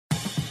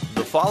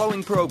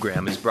following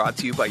program is brought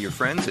to you by your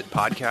friends at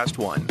Podcast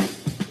One.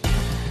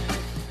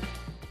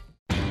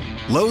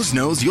 Lowe's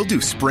knows you'll do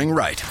spring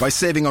right by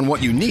saving on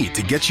what you need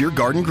to get your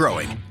garden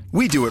growing.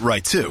 We do it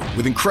right, too,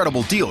 with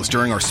incredible deals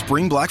during our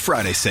Spring Black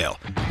Friday sale,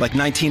 like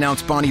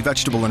 19-ounce Bonnie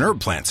vegetable and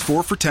herb plants,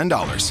 4 for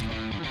 $10.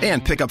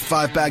 And pick up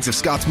 5 bags of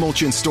Scott's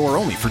Mulch in store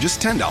only for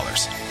just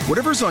 $10.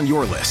 Whatever's on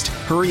your list,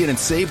 hurry in and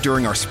save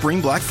during our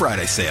Spring Black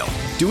Friday sale.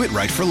 Do it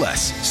right for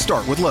less.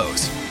 Start with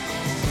Lowe's.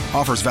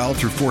 Offers valid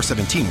through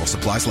 4/17 while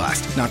supplies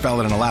last. Not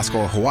valid in Alaska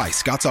or Hawaii.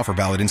 Scott's offer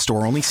valid in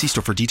store only. See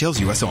store for details.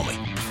 U.S. only.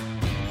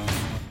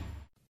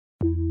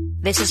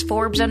 This is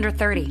Forbes Under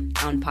 30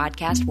 on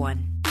Podcast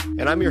One.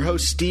 And I'm your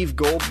host, Steve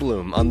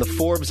Goldblum. On the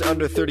Forbes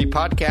Under 30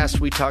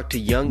 podcast, we talk to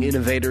young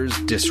innovators,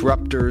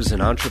 disruptors,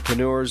 and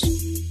entrepreneurs.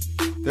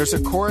 There's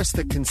a chorus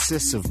that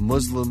consists of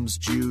Muslims,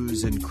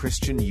 Jews, and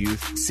Christian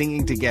youth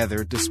singing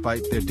together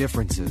despite their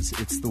differences.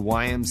 It's the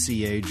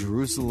YMCA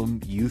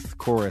Jerusalem Youth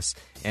Chorus,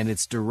 and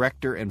its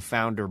director and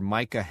founder,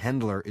 Micah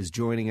Hendler, is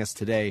joining us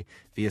today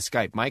via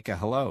Skype. Micah,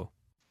 hello.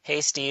 Hey,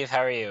 Steve.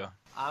 How are you?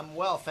 I'm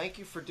well. Thank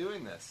you for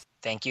doing this.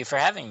 Thank you for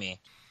having me.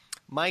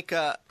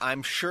 Micah,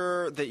 I'm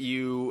sure that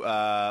you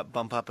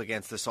bump up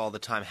against this all the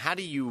time. How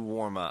do you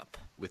warm up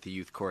with the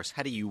youth chorus?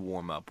 How do you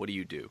warm up? What do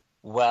you do?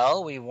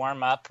 Well, we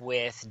warm up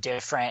with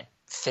different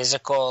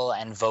physical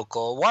and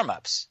vocal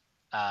warm-ups.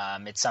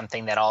 It's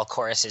something that all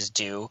choruses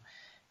do,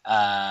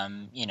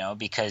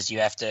 because you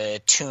have to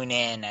tune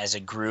in as a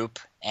group,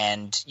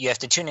 and you have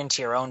to tune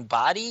into your own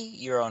body,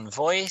 your own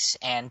voice,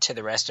 and to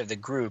the rest of the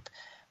group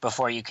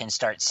before you can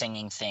start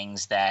singing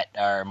things that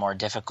are more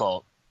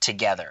difficult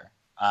together,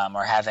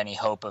 or have any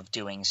hope of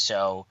doing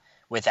so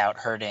without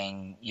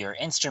hurting your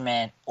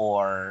instrument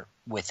or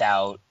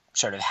without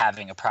sort of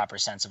having a proper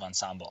sense of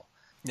ensemble.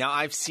 Now,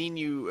 I've seen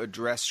you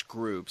address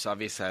groups.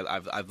 Obviously,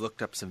 I've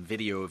looked up some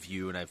video of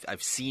you, and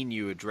I've seen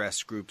you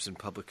address groups in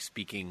public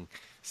speaking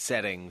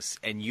settings,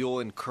 and you'll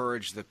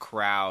encourage the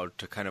crowd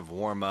to kind of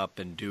warm up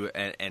and do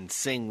and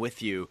sing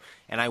with you.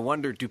 And I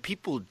wonder, do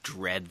people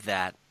dread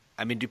that?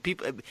 I mean,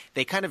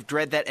 they kind of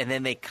dread that, and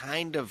then they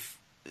kind of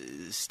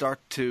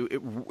start to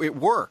it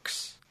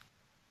works.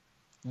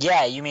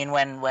 Yeah, you mean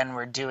when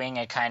we're doing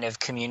a kind of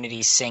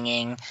community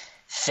singing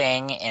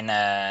thing in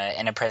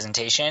a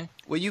presentation?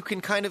 Well, you can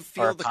kind of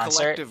feel the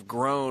collective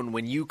groan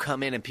when you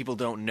come in and people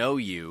don't know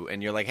you,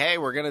 and you're like, hey,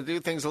 we're going to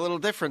do things a little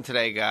different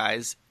today,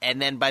 guys.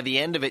 And then by the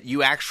end of it,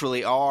 you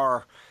actually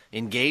are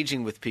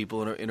engaging with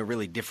people in a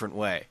really different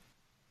way.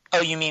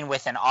 Oh, you mean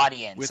with an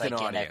audience, in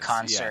a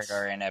concert, yes,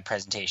 or in a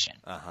presentation?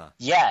 Uh-huh.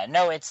 Yeah,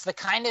 no, it's the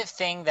kind of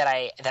thing that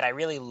I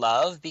really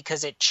love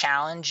because it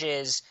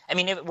challenges. I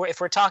mean, if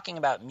we're talking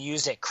about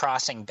music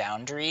crossing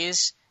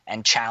boundaries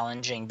and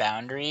challenging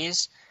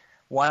boundaries,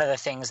 one of the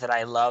things that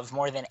I love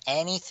more than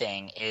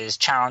anything is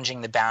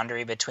challenging the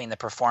boundary between the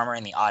performer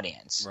and the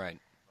audience. Right.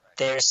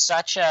 There's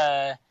such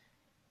an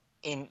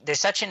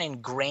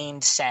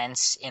ingrained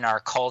sense in our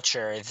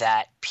culture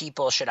that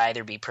people should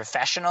either be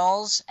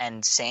professionals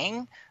and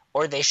sing,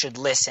 or they should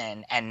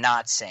listen and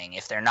not sing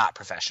if they're not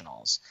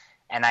professionals.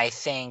 And I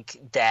think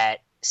that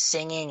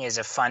singing is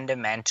a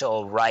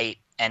fundamental right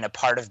and a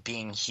part of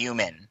being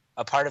human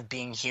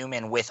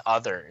with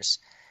others,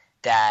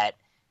 that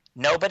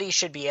nobody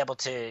should be able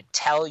to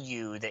tell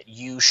you that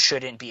you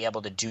shouldn't be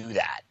able to do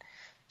that.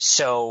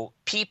 So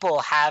people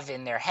have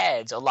in their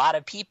heads, a lot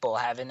of people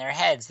have in their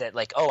heads that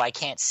like, oh, I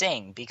can't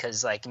sing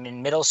because like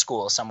in middle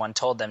school someone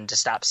told them to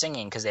stop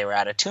singing because they were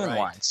out of tune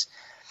once.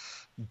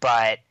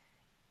 But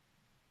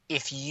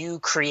if you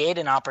create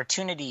an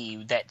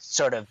opportunity that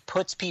sort of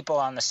puts people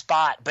on the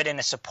spot, but in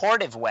a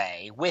supportive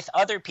way with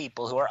other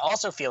people who are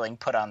also feeling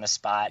put on the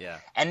spot,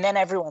 and then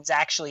everyone's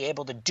actually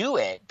able to do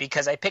it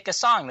because I pick a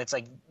song that's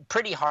like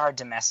pretty hard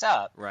to mess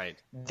up, right?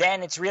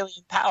 Then it's really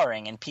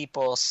empowering and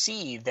people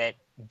see that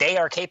they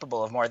are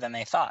capable of more than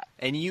they thought.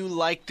 And you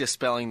like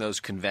dispelling those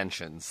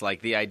conventions,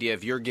 like the idea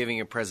if you're giving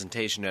a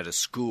presentation at a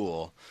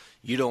school,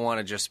 you don't want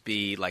to just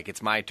be like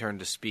it's my turn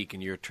to speak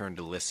and your turn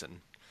to listen.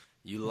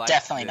 You like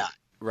Definitely not.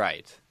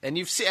 Right. And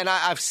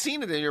I've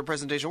seen it in your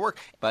presentation work,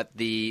 but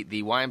the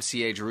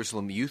YMCA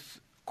Jerusalem Youth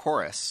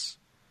Chorus.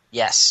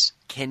 Yes.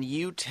 Can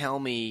you tell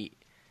me,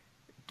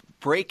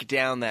 break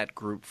down that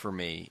group for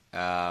me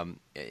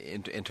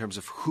in terms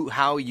of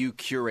how you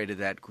curated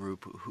that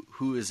group?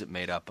 Who is it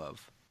made up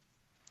of?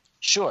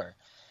 Sure.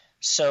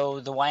 So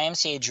the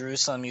YMCA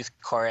Jerusalem Youth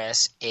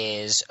Chorus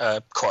is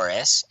a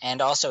chorus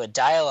and also a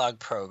dialogue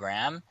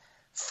program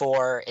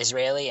for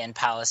Israeli and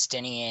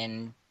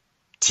Palestinian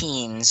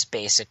teens,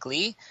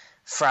 basically,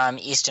 from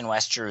East and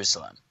West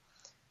Jerusalem.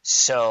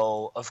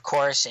 So, of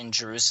course, in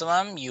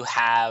Jerusalem, you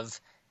have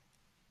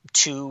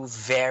two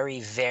very,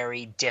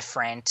 very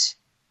different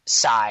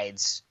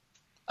sides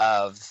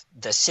of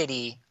the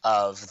city,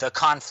 of the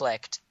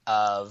conflict,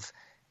 of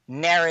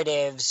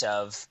narratives,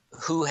 of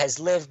who has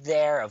lived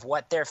there, of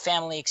what their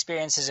family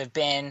experiences have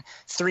been,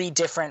 three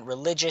different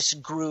religious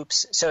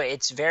groups. So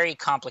it's very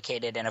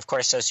complicated, and, of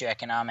course,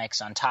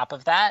 socioeconomics on top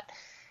of that.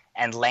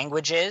 and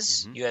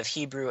languages. You have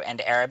Hebrew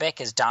and Arabic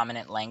as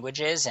dominant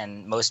languages,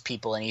 and most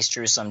people in East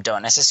Jerusalem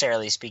don't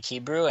necessarily speak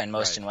Hebrew, and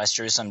most in West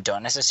Jerusalem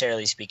don't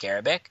necessarily speak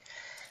Arabic.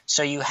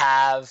 So you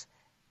have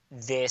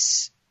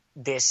this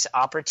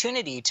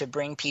opportunity to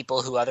bring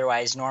people who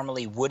otherwise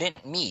normally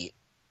wouldn't meet,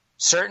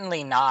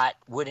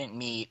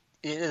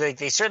 like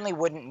they certainly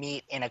wouldn't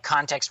meet in a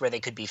context where they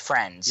could be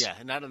friends,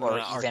 not in or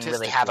an even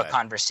really artistic have way. a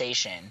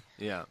conversation,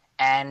 Yeah.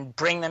 and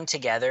bring them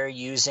together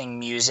using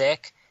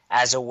music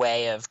as a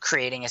way of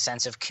creating a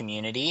sense of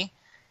community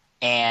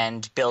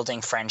and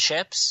building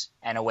friendships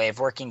and a way of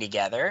working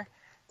together,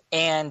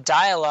 and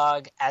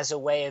dialogue as a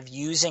way of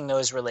using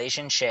those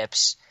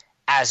relationships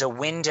as a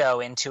window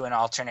into an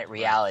alternate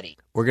reality.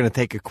 We're going to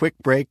take a quick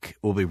break.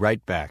 We'll be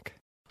right back.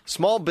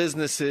 Small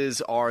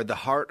businesses are the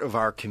heart of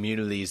our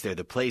communities. They're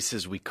the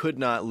places we could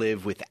not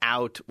live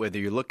without. Whether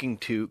you're looking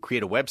to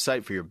create a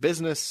website for your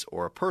business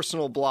or a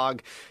personal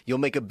blog, you'll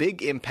make a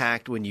big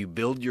impact when you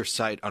build your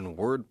site on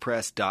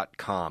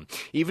WordPress.com.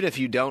 Even if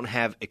you don't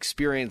have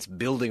experience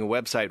building a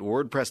website,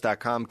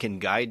 WordPress.com can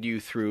guide you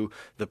through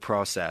the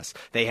process.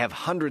 They have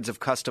hundreds of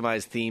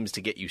customized themes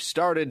to get you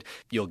started.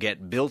 You'll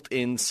get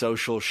built-in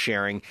social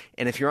sharing.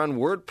 And if you're on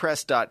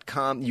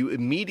WordPress.com, you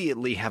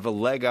immediately have a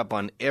leg up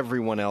on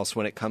everyone else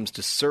when it comes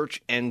to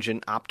search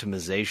engine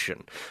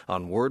optimization.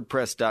 On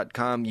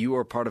WordPress.com, you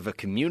are part of a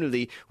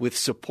community with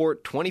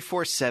support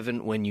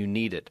 24/7 when you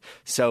need it.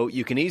 So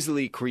you can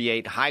easily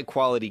create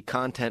high-quality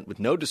content with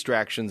no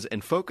distractions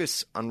and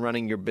focus on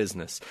running your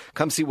business.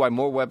 Come see why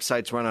more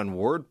websites run on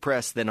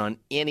WordPress than on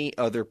any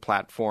other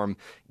platform.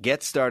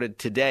 Get started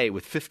today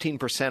with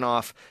 15%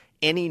 off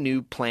any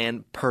new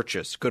plan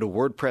purchase. Go to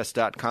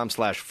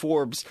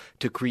WordPress.com/Forbes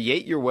to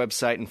create your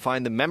website and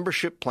find the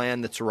membership plan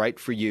that's right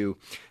for you.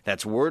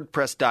 That's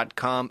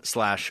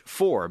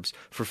WordPress.com/Forbes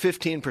for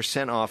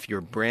 15% off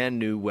your brand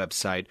new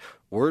website.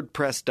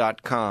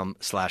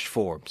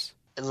 WordPress.com/Forbes.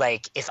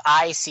 Like, if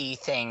I see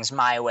things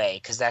my way,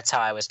 because that's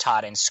how I was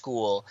taught in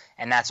school,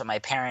 and that's what my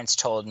parents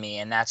told me,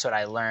 and that's what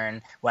I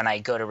learn when I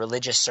go to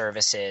religious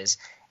services,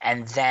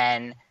 and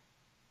then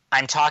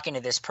I'm talking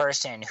to this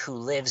person who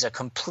lives a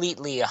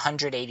completely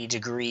 180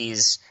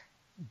 degrees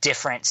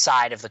different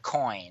side of the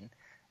coin,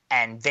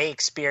 and they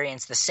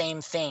experience the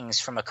same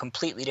things from a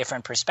completely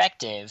different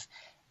perspective,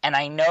 and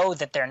I know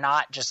that they're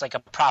not just like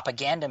a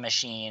propaganda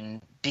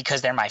machine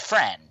because they're my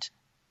friend.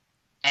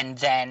 And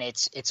then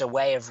it's a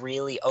way of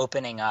really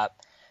opening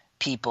up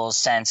people's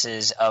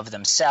senses of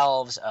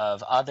themselves,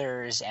 of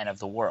others, and of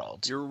the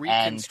world. You're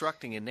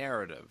reconstructing a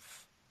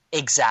narrative.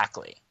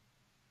 Exactly.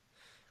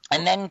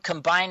 And then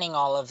combining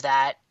all of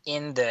that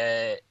in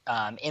the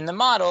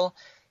model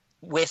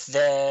with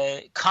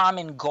the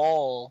common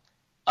goal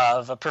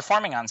of a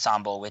performing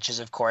ensemble, which is,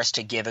 of course,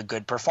 to give a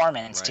good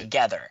performance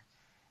together.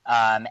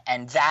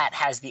 And that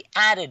has the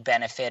added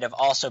benefit of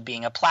also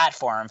being a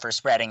platform for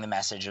spreading the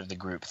message of the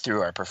group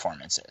through our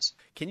performances.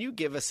 Can you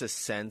give us a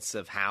sense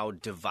of how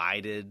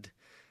divided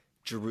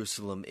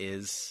Jerusalem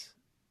is?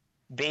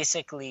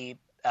 Basically,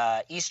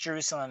 East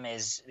Jerusalem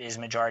is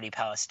majority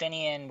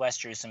Palestinian,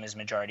 West Jerusalem is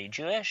majority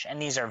Jewish,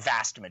 and these are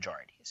vast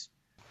majorities.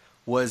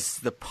 Was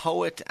the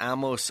poet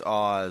Amos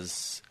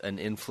Oz an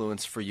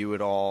influence for you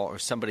at all, or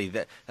somebody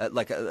that,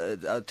 like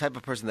a type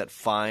of person that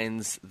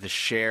finds the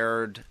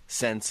shared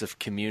sense of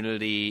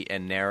community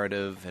and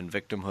narrative and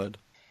victimhood?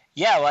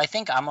 Yeah, well, I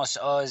think Amos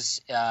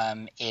Oz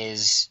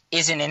is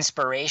an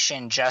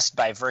inspiration just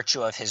by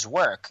virtue of his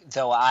work,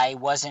 though I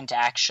wasn't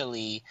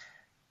actually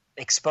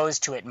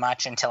exposed to it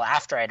much until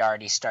after I'd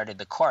already started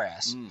the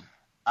chorus.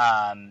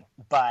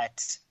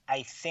 But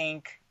I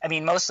think, I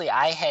mean, mostly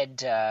I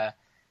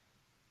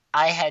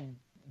had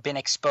been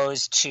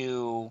exposed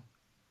to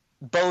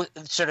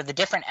both sort of the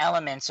different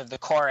elements of the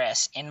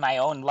chorus in my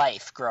own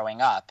life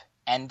growing up.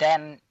 And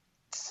then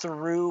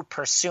through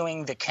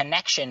pursuing the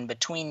connection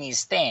between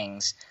these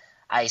things,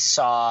 I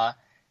saw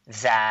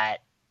that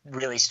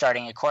really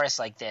starting a chorus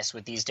like this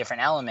with these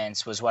different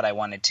elements was what I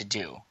wanted to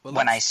do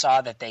when I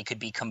saw that they could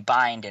be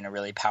combined in a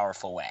really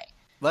powerful way.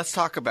 Let's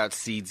talk about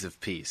Seeds of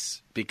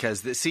Peace,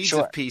 because the Seeds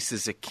of Peace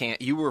is a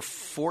camp. You were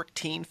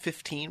 14,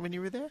 15 when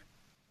you were there?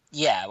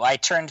 Yeah, well, I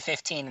turned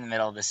 15 in the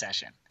middle of the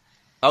session.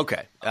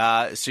 Okay.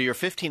 So you're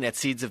 15 at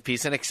Seeds of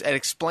Peace. And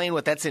explain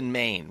what that's in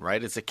Maine,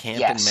 right? It's a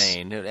camp in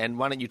Maine. And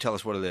why don't you tell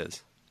us what it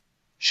is?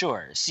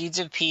 Sure. Seeds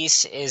of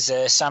Peace is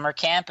a summer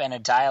camp and a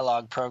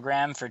dialogue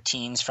program for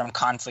teens from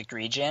conflict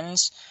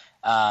regions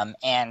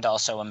and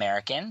also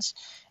Americans,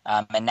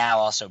 and now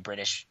also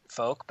British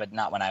folk, but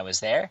not when I was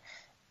there.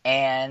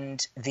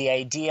 And the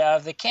idea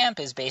of the camp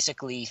is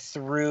basically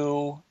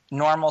through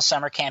normal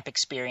summer camp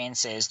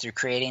experiences, through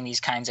creating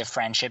these kinds of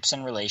friendships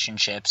and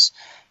relationships,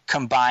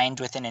 combined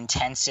with an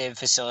intensive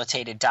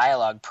facilitated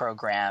dialogue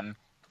program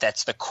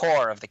that's the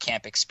core of the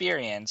camp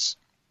experience,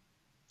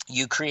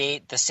 you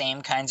create the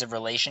same kinds of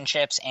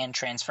relationships and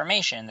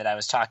transformation that I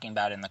was talking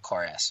about in the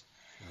chorus.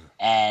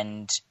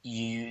 And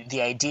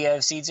the idea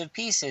of Seeds of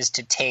Peace is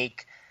to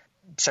take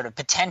sort of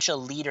potential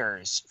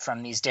leaders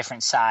from these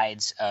different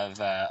sides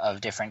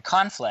of different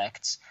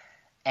conflicts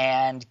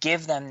and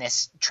give them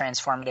this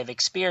transformative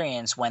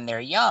experience when they're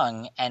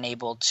young and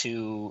able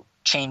to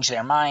change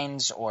their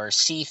minds or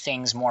see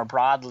things more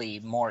broadly,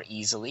 more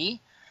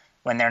easily,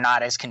 when they're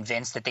not as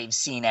convinced that they've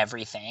seen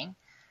everything.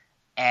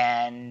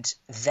 And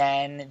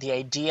then the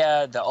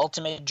idea, the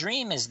ultimate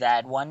dream, is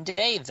that one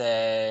day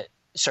the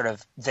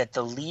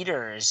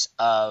leaders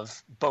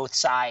of both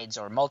sides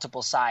or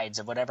multiple sides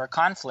of whatever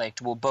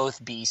conflict will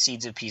both be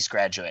Seeds of Peace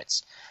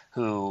graduates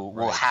who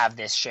will have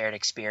this shared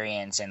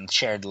experience and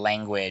shared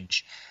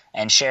language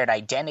and shared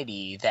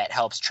identity that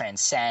helps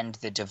transcend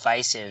the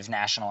divisive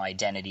national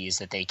identities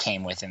that they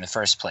came with in the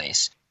first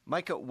place.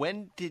 Micah,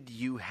 when did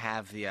you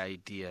have the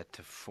idea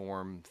to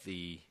form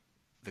the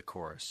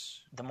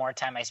chorus? The more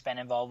time I spent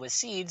involved with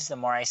Seeds, the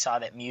more I saw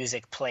that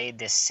music played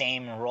this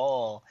same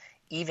role,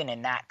 even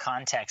in that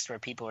context where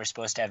people are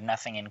supposed to have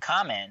nothing in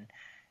common,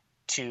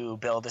 to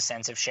build a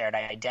sense of shared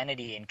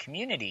identity and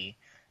community.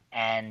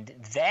 And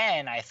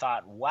then I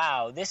thought,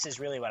 wow, this is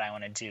really what I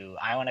want to do.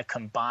 I want to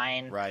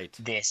combine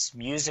this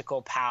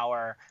musical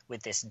power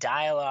with this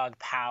dialogue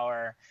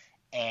power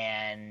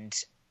and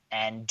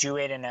do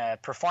it in a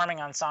performing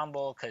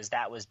ensemble, because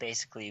that was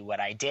basically what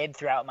I did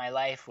throughout my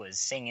life, was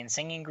sing in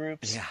singing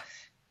groups. Yeah.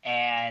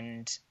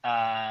 And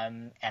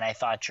I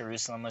thought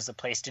Jerusalem was the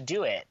place to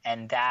do it.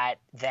 And that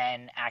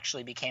then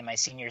actually became my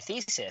senior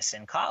thesis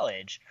in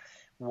college,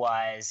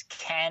 was,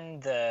 can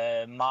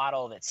the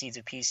model that Seeds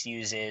of Peace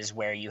uses,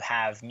 where you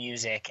have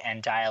music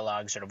and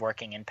dialogue sort of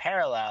working in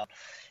parallel,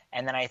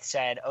 and then I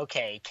said,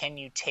 okay, can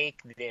you take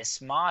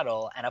this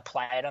model and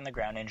apply it on the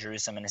ground in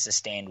Jerusalem in a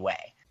sustained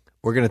way?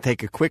 We're going to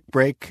take a quick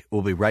break.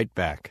 We'll be right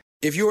back.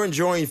 If you're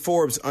enjoying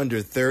Forbes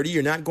Under 30,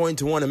 you're not going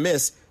to want to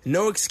miss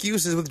No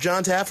Excuses with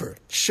John Taffer.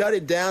 Shut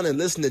it down and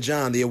listen to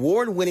John, the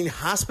award-winning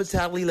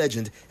hospitality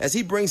legend, as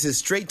he brings his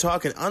straight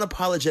talk and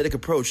unapologetic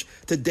approach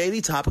to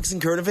daily topics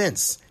and current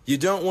events. You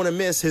don't want to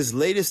miss his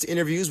latest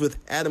interviews with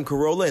Adam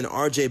Carolla and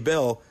RJ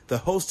Bell, the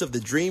host of the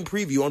Dream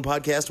Preview on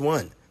Podcast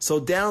One.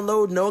 So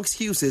download No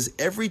Excuses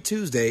every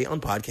Tuesday on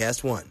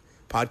Podcast One,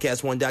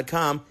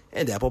 podcastone.com,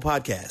 and Apple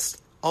Podcasts.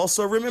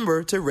 Also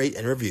remember to rate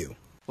and review.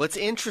 Well, it's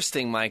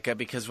interesting, Micah,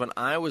 because when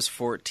I was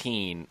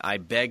 14, I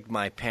begged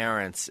my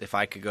parents if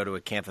I could go to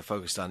a camp that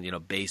focused on,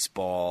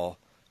 baseball,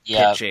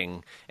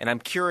 pitching. And I'm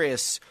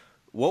curious,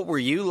 what were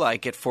you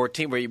like at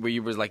 14? Where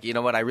you were like, you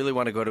know what, I really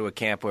want to go to a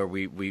camp where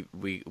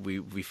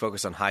we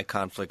focus on high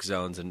conflict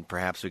zones and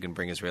perhaps we can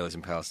bring Israelis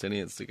and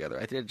Palestinians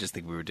together. I just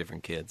think we were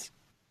different kids.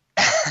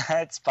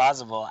 It's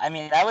possible. I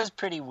mean, that was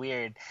pretty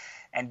weird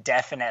and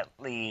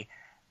definitely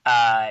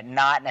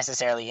not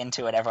necessarily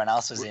into what everyone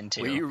else was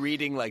into. Were you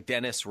reading like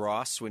Dennis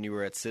Ross when you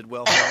were at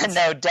Sidwell?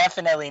 No,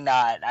 definitely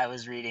not. I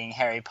was reading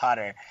Harry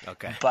Potter.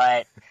 Okay.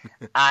 But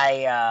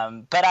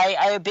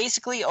I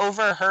basically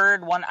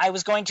overheard I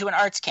was going to an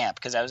arts camp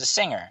because I was a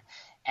singer,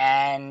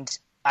 and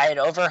I had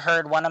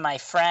overheard one of my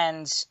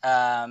friends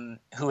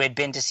who had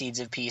been to Seeds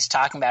of Peace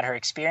talking about her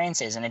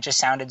experiences, and it just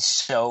sounded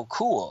so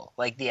cool.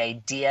 Like the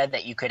idea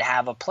that you could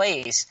have a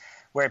place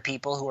where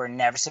people who were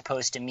never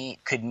supposed to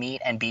meet could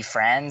meet and be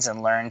friends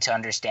and learn to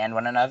understand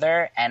one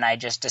another. And I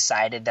just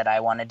decided that I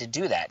wanted to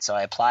do that. So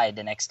I applied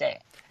the next day.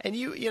 And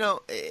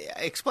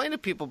explain to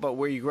people about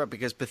where you grew up,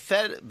 because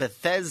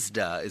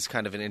Bethesda is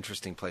kind of an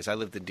interesting place. I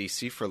lived in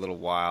D.C. for a little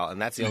while,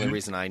 and that's the only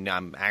reason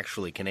I'm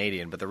actually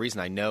Canadian. But the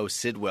reason I know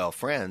Sidwell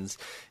friends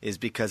is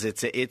because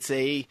it's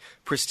a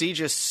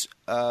prestigious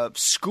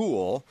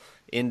school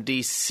in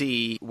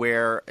D.C.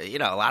 where, a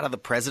lot of the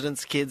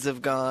president's kids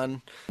have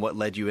gone. What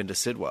led you into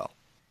Sidwell?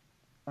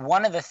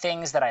 One of the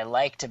things that I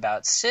liked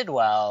about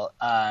Sidwell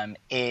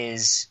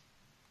is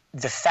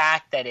the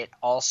fact that it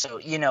also,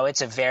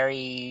 it's a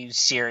very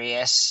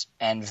serious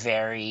and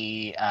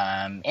very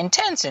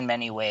intense in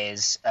many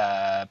ways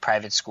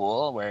private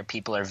school where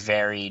people are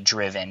very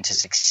driven to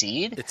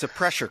succeed. It's a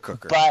pressure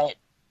cooker. But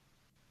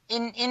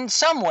in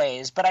some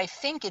ways, but I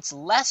think it's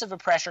less of a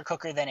pressure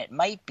cooker than it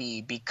might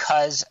be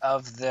because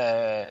of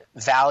the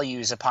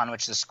values upon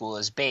which the school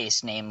is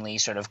based, namely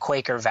sort of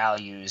Quaker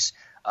values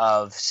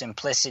of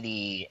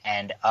simplicity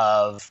and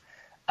of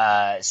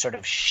sort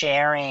of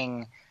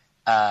sharing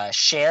a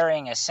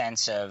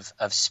sense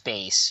of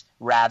space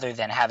rather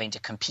than having to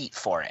compete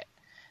for it.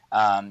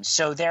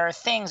 So there are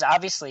things,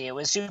 obviously it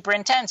was super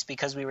intense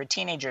because we were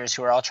teenagers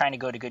who were all trying to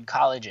go to good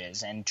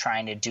colleges and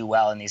trying to do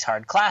well in these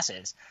hard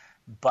classes.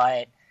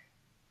 But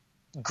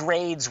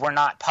grades were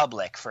not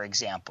public, for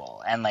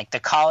example, and like the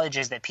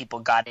colleges that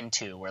people got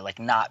into were like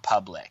not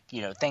public,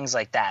 things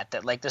like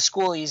that like the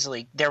school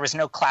there was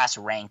no class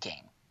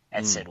ranking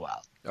at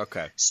Sidwell.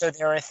 Okay. So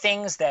there are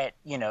things that,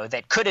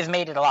 that could have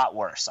made it a lot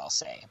worse, I'll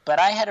say. But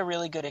I had a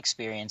really good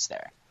experience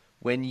there.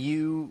 When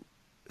you,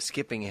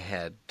 skipping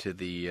ahead to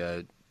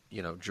the,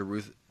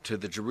 to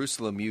the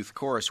Jerusalem Youth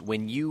Chorus,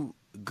 when you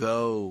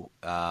go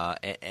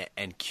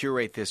and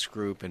curate this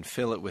group and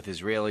fill it with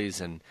Israelis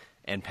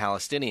and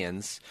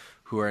Palestinians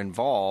who are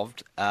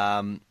involved,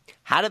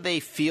 how do they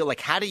feel?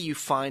 Like, how do you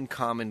find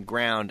common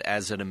ground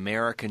as an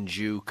American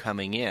Jew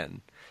coming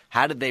in?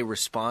 How did they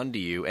respond to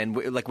you? And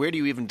where do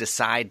you even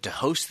decide to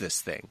host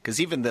this thing? Because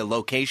even the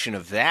location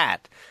of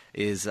that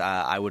is,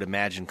 I would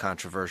imagine,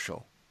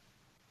 controversial.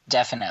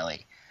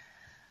 Definitely.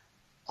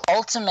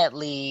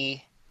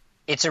 Ultimately,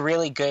 it's a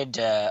really good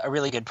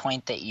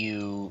point that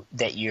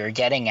you're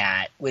getting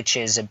at, which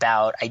is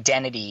about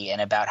identity and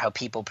about how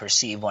people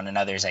perceive one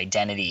another's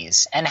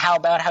identities, and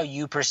about how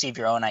you perceive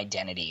your own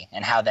identity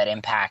and how that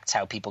impacts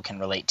how people can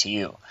relate to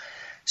you.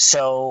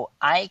 So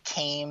I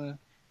came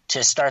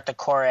to start the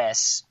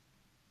chorus.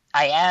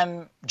 I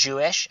am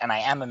Jewish and I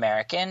am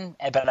American,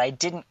 but I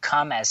didn't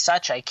come as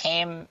such. I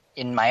came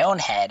in my own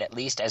head, at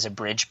least, as a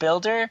bridge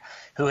builder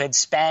who had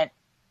spent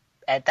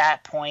at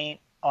that point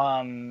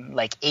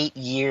 8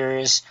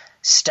 years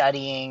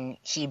studying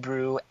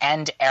Hebrew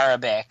and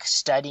Arabic,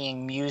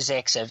 studying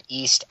musics of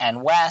East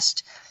and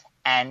West,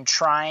 and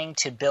trying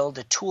to build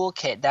a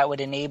toolkit that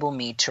would enable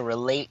me to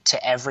relate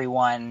to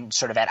everyone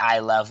sort of at eye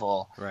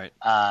level, right,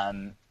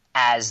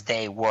 as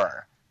they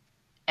were.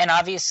 And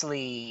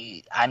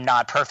obviously, I'm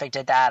not perfect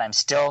at that. I'm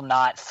still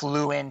not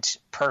fluent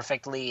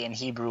perfectly in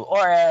Hebrew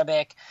or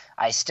Arabic.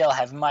 I still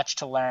have much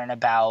to learn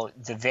about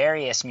the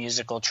various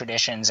musical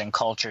traditions and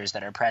cultures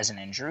that are present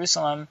in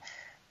Jerusalem.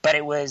 But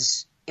it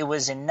was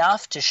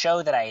enough to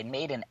show that I had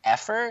made an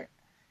effort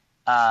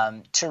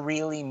to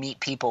really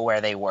meet people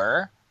where they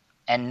were,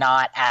 and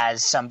not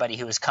as somebody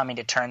who was coming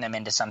to turn them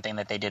into something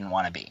that they didn't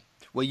want to be.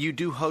 Well, you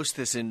do host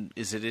this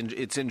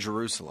it's in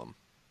Jerusalem,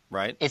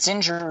 right? It's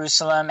in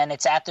Jerusalem, and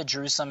it's at the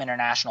Jerusalem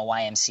International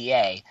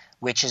YMCA,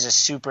 which is a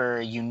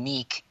super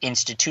unique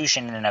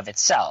institution in and of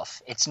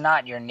itself. It's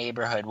not your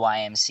neighborhood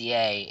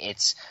YMCA.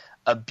 It's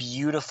a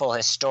beautiful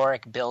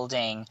historic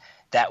building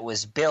that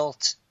was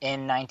built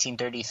in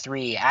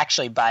 1933,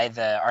 actually by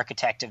the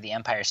architect of the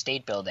Empire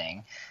State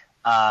Building,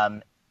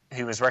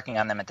 who was working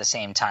on them at the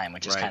same time,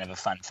 which is kind of a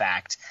fun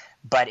fact.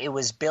 But it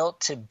was built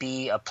to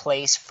be a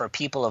place for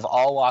people of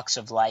all walks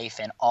of life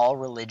and all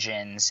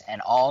religions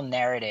and all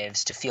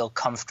narratives to feel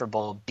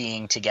comfortable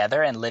being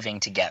together and living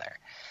together.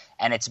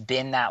 And it's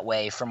been that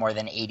way for more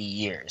than 80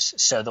 years.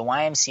 So the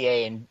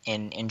YMCA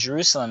in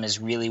Jerusalem is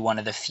really one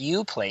of the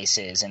few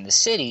places in the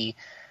city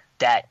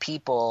that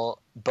people,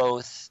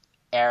 both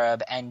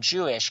Arab and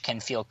Jewish,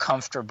 can feel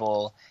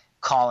comfortable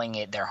calling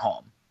it their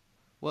home.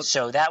 Well,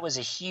 so that was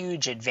a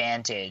huge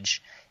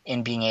advantage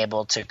in being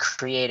able to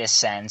create a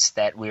sense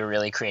that we were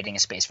really creating a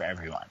space for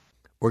everyone.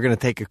 We're going to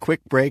take a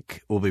quick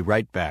break. We'll be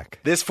right back.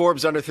 This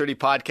Forbes Under 30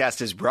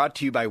 podcast is brought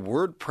to you by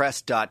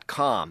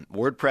WordPress.com.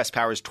 WordPress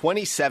powers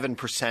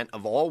 27%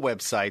 of all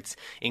websites,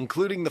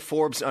 including the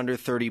Forbes Under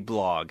 30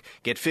 blog.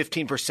 Get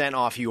 15%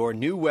 off your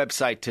new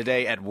website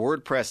today at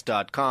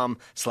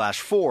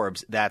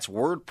WordPress.com/Forbes. That's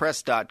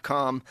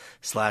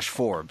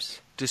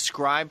WordPress.com/Forbes.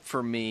 Describe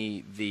for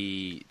me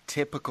the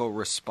typical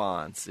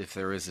response, if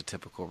there is a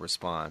typical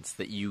response,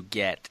 that you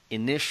get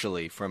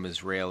initially from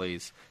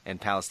Israelis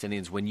and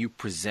Palestinians when you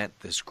present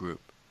this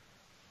group.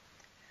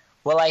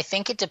 Well, I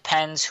think it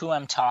depends who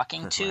I'm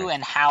talking to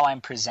and how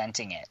I'm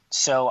presenting it.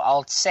 So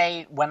I'll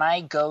say when I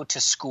go to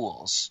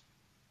schools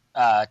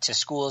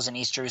in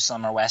East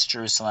Jerusalem or West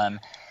Jerusalem,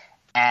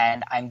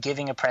 and I'm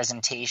giving a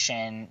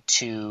presentation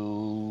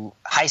to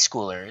high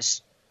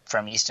schoolers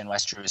from East and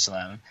West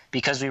Jerusalem,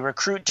 because we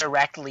recruit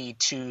directly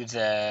to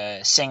the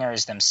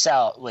singers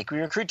themselves. Like, we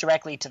recruit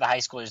directly to the high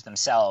schoolers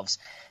themselves,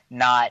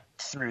 not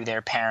through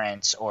their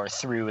parents or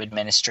through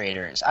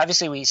administrators.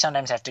 Obviously, we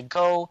sometimes have to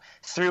go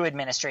through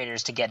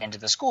administrators to get into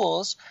the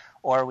schools,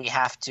 or we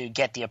have to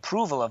get the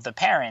approval of the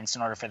parents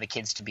in order for the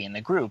kids to be in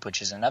the group,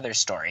 which is another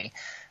story.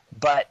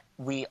 But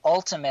we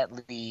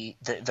ultimately,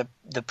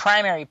 the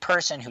primary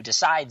person who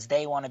decides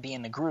they want to be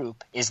in the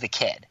group is the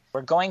kid.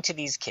 We're going to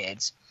these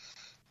kids,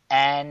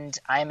 and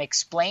I'm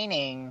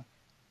explaining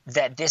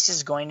that this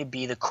is going to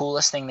be the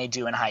coolest thing they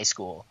do in high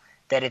school,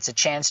 that it's a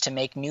chance to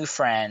make new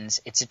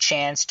friends, it's a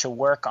chance to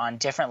work on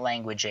different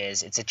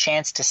languages, it's a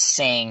chance to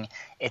sing,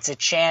 it's a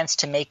chance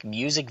to make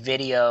music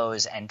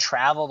videos and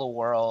travel the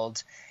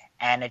world,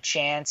 and a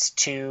chance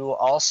to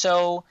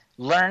also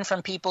learn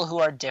from people who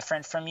are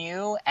different from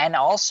you, and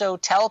also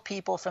tell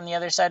people from the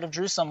other side of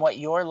Jerusalem what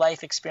your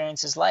life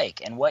experience is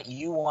like and what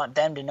you want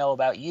them to know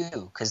about you,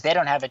 because they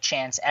don't have a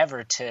chance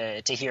ever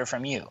to hear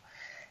from you.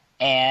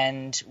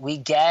 And we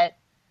get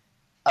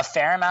a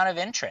fair amount of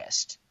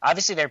interest.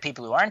 Obviously, there are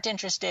people who aren't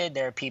interested.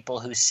 There are people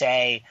who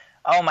say,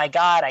 oh my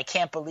God, I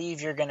can't believe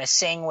you're going to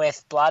sing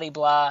with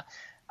blah-de-blah.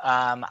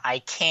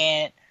 I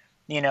can't,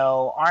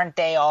 aren't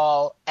they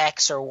all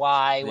X or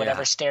Y,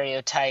 whatever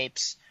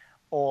stereotypes,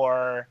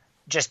 or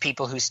just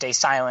people who stay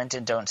silent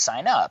and don't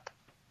sign up.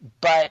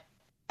 But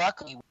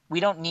luckily, we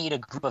don't need a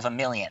group of 1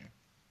 million.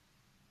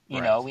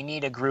 We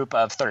need a group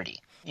of 30.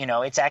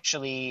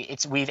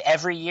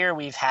 Every year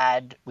we've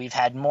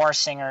had more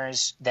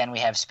singers than we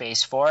have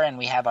space for, and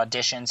we have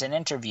auditions and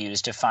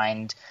interviews to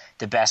find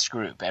the best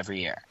group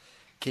every year.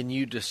 Can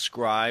you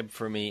describe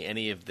for me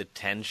any of the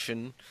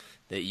tension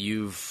that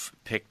you've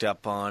picked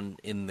up on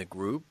in the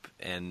group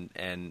and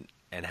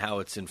how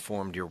it's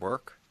informed your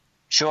work?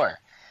 Sure.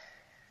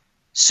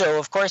 So,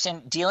 of course,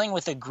 in dealing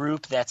with a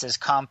group that's as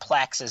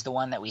complex as the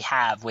one that we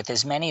have, with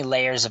as many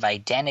layers of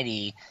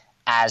identity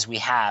as we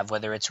have,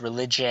 whether it's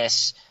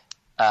religious,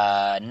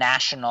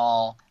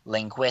 national,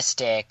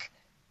 linguistic,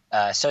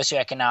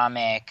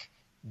 socioeconomic,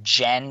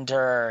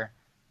 gender,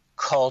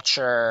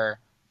 culture,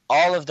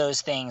 all of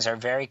those things are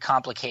very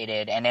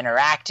complicated and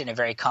interact in a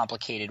very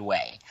complicated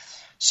way.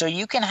 So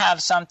you can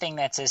have something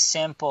that's as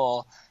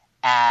simple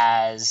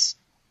as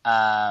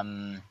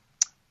what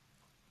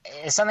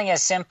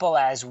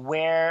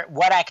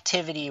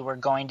activity we're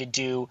going to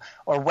do,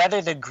 or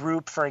whether the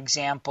group, for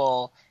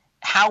example,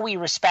 how we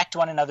respect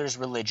one another's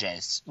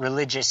religious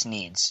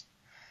needs.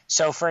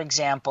 So, for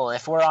example,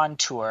 if we're on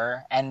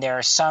tour and there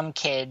are some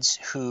kids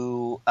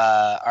who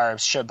are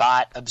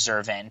Shabbat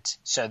observant,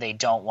 so they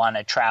don't want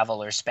to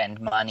travel or spend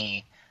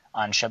money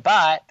on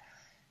Shabbat,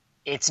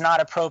 it's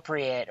not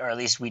appropriate, or at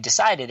least we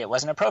decided it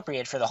wasn't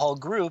appropriate for the whole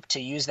group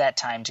to use that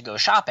time to go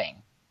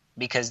shopping,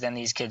 because then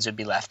these kids would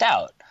be left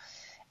out.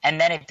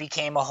 And then it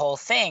became a whole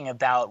thing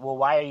about, well,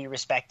 why are you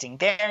respecting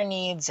their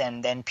needs?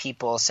 And then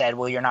people said,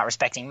 well, you're not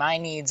respecting my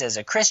needs as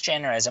a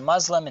Christian or as a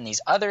Muslim in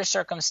these other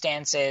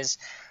circumstances.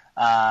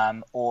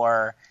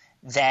 Or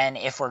then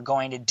if we're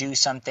going to do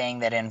something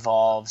that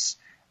involves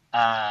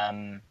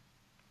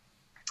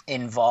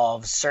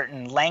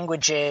certain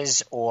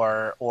languages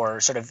or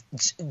sort of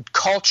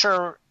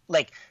culture,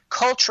 like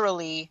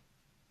culturally,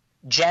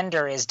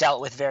 gender is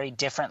dealt with very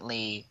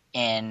differently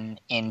in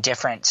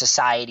different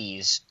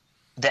societies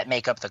that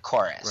make up the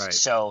chorus. Right.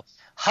 So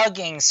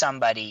hugging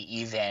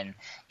somebody even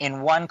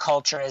in one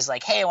culture is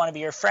like, hey, I want to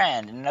be your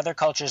friend. In another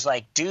culture is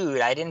like,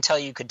 dude, I didn't tell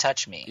you could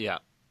touch me. Yeah.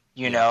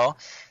 You know?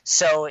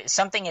 So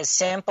something as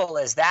simple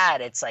as that,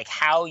 it's like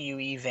how you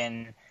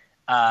even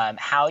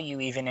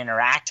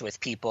interact with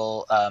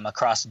people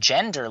across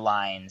gender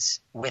lines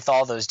with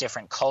all those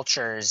different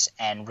cultures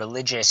and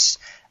religious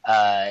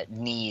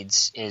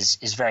needs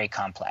is very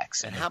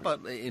complex. And how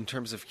about in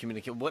terms of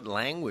communication? What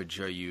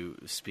language are you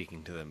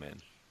speaking to them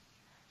in?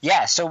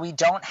 Yeah, so we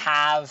don't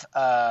have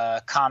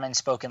a common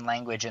spoken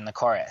language in the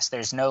chorus.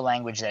 There's no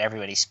language that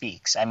everybody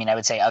speaks. I mean, I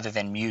would say other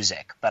than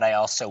music, but I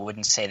also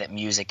wouldn't say that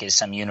music is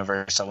some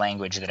universal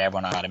language that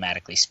everyone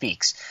automatically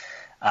speaks.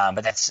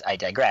 But I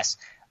digress.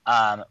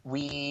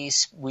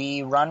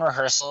 We run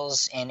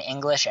rehearsals in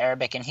English,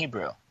 Arabic, and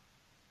Hebrew,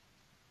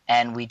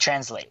 and we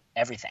translate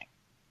everything.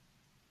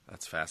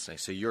 That's fascinating.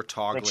 So you're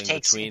toggling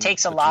between it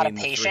takes a lot of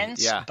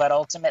patience, but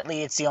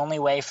ultimately it's the only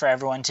way for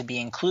everyone to be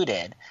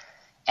included.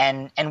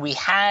 And we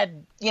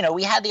had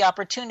the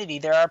opportunity.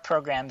 There are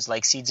programs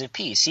like Seeds of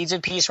Peace. Seeds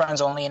of Peace runs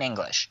only in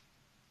English,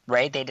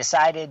 right? They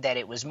decided that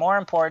it was more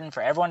important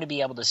for everyone to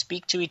be able to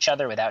speak to each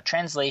other without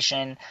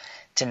translation,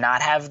 to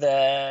not have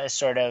the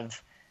sort of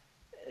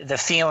the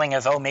feeling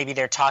of, oh, maybe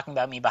they're talking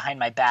about me behind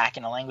my back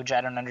in a language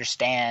I don't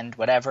understand,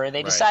 whatever.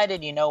 They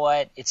decided, you know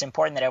what, it's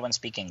important that everyone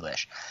speak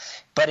English.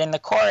 But in the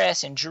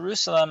chorus in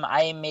Jerusalem,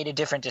 I made a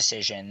different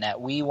decision,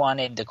 that we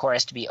wanted the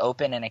chorus to be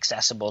open and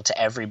accessible to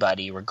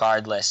everybody,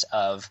 regardless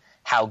of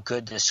how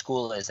good the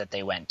school is that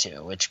they went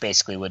to, which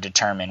basically would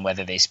determine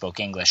whether they spoke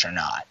English or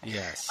not.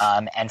 Yes.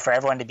 And for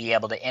everyone to be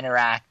able to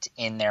interact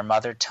in their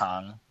mother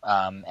tongue.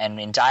 And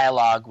in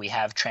dialogue, we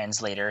have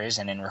translators,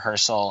 and in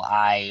rehearsal,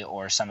 I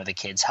or some of the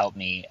kids help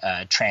me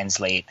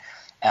translate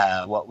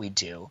what we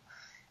do.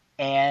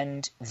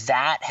 And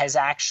that has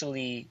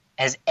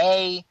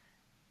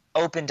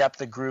opened up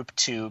the group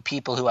to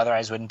people who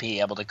otherwise wouldn't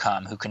be able to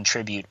come, who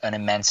contribute an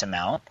immense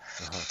amount.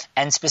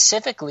 And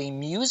specifically,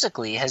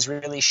 musically, has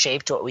really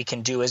shaped what we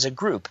can do as a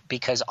group,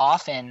 because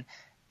often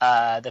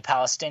the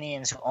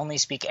Palestinians who only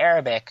speak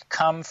Arabic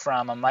come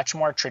from a much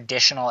more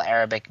traditional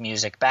Arabic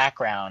music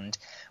background,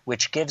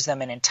 which gives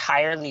them an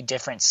entirely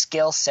different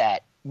skill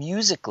set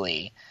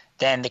musically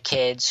than the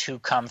kids who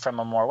come from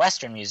a more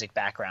Western music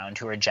background,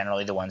 who are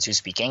generally the ones who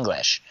speak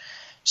English.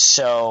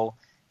 So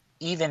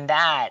even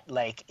that,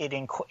 like, it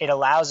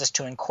allows us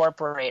to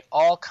incorporate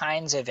all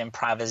kinds of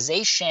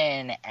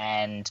improvisation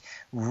and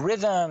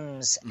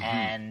rhythms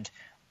and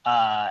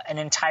an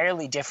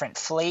entirely different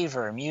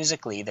flavor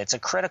musically that's a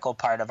critical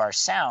part of our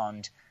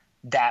sound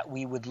that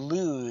we would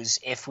lose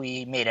if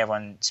we made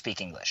everyone speak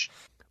English.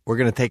 We're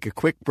going to take a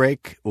quick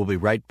break. We'll be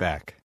right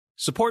back.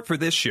 Support for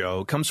this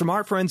show comes from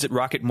our friends at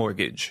Rocket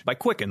Mortgage by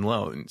Quicken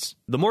Loans,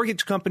 the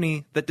mortgage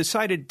company that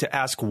decided to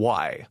ask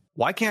why.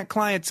 Why can't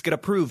clients get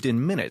approved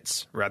in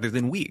minutes rather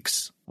than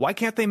weeks? Why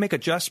can't they make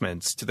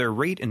adjustments to their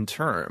rate and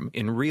term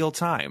in real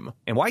time?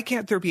 And why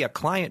can't there be a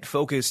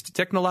client-focused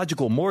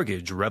technological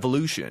mortgage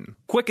revolution?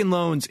 Quicken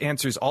Loans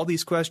answers all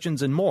these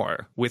questions and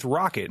more with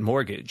Rocket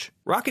Mortgage.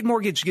 Rocket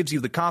Mortgage gives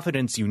you the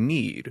confidence you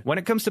need when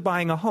it comes to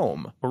buying a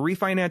home or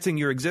refinancing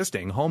your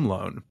existing home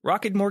loan.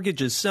 Rocket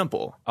Mortgage is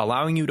simple,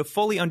 allowing you to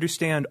fully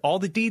understand all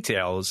the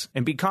details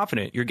and be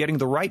confident you're getting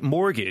the right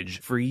mortgage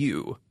for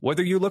you.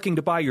 Whether you're looking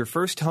to buy your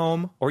first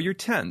home or your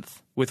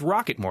 10th, with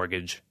Rocket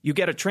Mortgage, you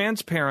get a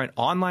transparent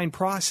online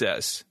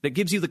process that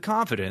gives you the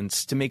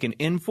confidence to make an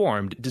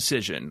informed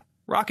decision.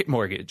 Rocket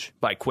Mortgage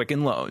by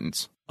Quicken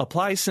Loans.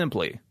 Apply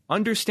simply,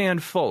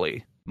 understand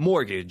fully,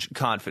 Mortgage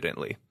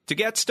confidently. To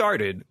get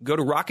started, go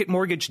to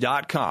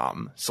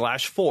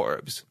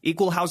rocketmortgage.com/Forbes.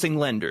 Equal housing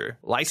lender.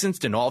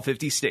 Licensed in all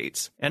 50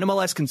 states.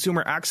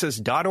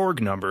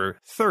 NMLSconsumeraccess.org number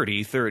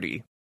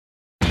 3030.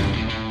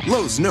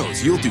 Lowe's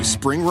knows you'll do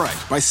spring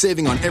right by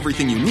saving on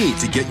everything you need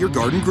to get your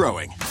garden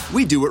growing.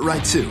 We do it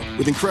right too,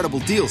 with incredible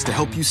deals to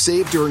help you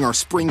save during our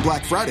Spring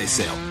Black Friday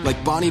sale,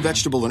 like Bonnie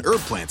vegetable and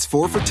herb plants,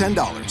 4 for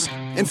 $10.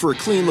 And for a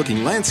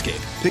clean-looking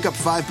landscape, pick up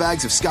 5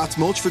 bags of Scott's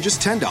mulch for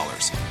just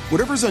 $10.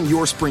 Whatever's on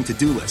your spring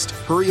to-do list,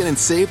 hurry in and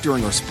save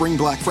during our Spring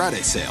Black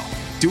Friday sale.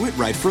 Do it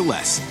right for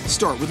less.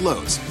 Start with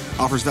Lowe's.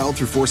 Offers valid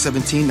through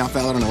 4/17, not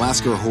valid on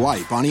Alaska or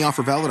Hawaii. Bonnie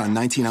offer valid on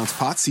 19-ounce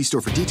pots. See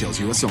store for details,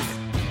 U.S. only.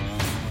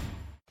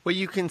 Well,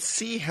 you can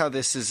see how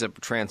this is a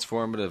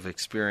transformative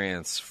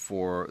experience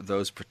for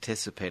those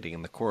participating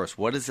in the chorus.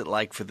 What is it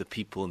like for the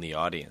people in the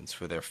audience,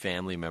 for their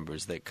family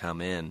members that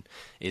come in?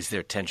 Is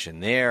there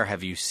tension there?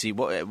 Have you seen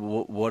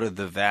what are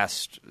the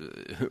vast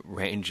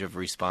range of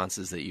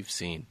responses that you've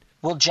seen?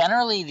 Well,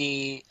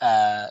 generally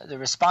the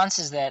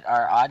responses that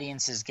our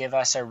audiences give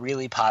us are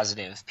really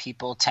positive.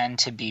 People tend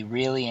to be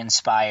really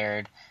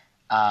inspired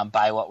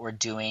by what we're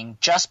doing,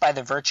 just by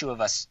the virtue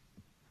of us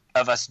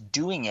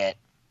doing it.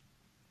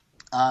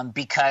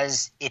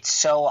 Because it's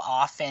so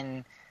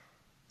often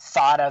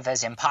thought of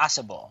as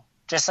impossible.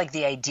 Just like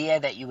the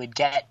idea that you would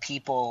get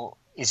people,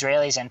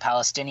 Israelis and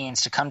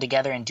Palestinians, to come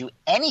together and do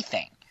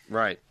anything,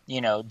 right?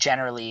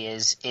 Generally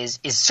is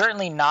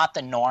certainly not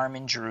the norm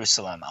in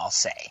Jerusalem, I'll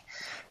say.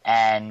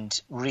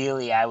 And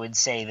really, I would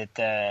say that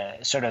the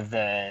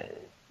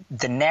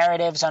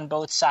narratives on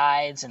both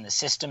sides and the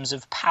systems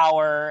of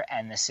power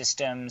and the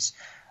systems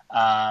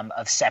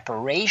of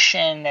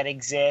separation that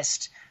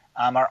exist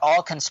are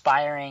all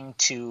conspiring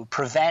to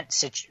prevent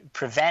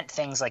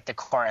things like the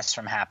chorus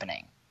from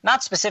happening.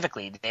 Not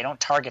specifically, they don't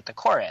target the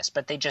chorus,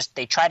 but they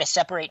try to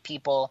separate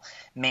people,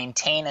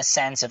 maintain a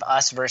sense of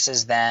us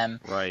versus them,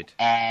 right,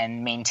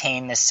 and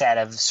maintain this set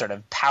of sort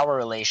of power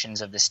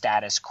relations of the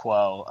status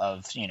quo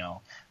of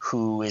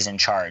who is in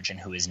charge and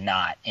who is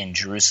not in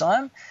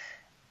Jerusalem.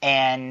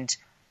 And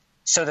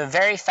so the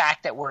very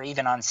fact that we're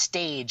even on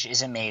stage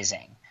is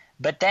amazing.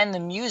 But then the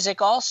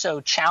music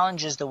also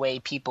challenges the way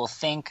people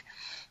think.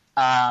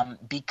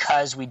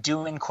 Because we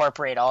do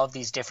incorporate all of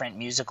these different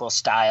musical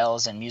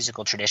styles and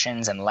musical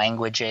traditions and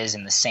languages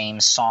in the same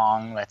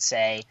song, let's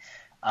say,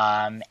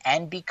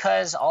 and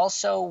because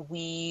also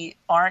we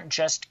aren't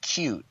just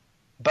cute,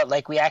 but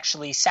like we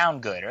actually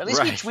sound good, or at least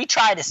right. we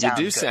try to sound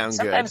good. You do sound good.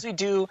 Sometimes we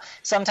do,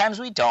 sometimes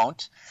we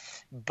don't.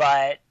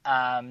 But,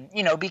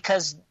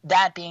 because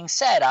that being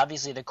said,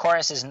 obviously the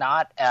chorus is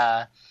not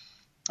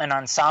an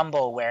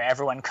ensemble where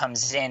everyone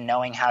comes in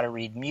knowing how to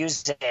read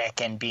music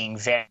and being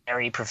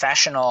very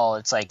professional.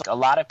 It's like a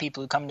lot of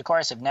people who come to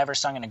chorus have never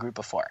sung in a group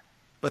before.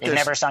 But they've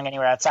never sung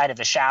anywhere outside of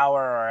the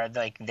shower or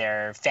like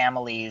their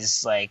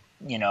families,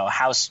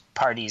 house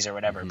parties or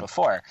whatever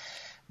before.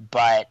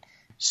 But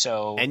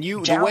so and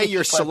the way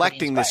you're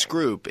selecting this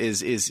group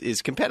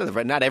is competitive,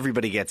 right? Not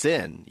everybody gets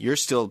in. You're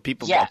still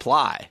people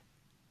apply.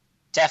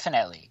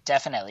 Definitely.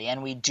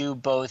 And we do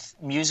both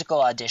musical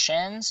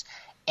auditions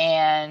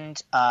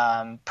and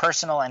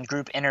personal and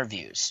group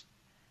interviews.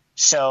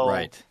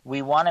 So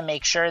we want to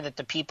make sure that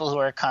the people who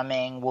are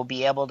coming will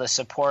be able to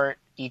support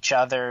each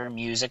other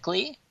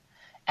musically,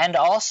 and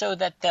also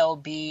that they'll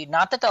be –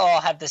 not that they'll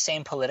all have the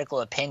same political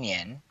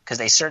opinion, because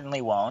they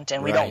certainly won't,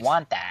 and we don't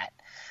want that,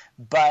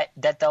 but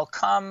that they'll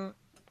come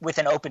with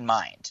an open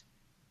mind.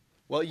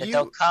 Well,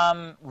 they'll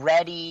come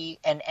ready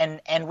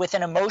and with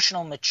an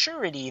emotional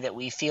maturity that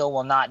we feel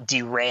will not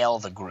derail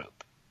the group.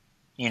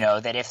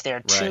 That if they're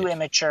too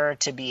immature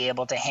to be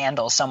able to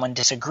handle someone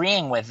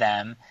disagreeing with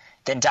them,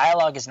 then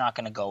dialogue is not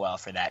going to go well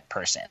for that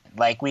person.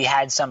 Like we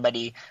had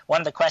somebody –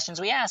 one of the questions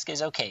we ask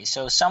is, okay,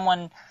 so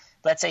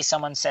let's say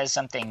someone says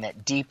something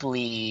that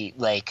deeply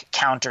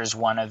counters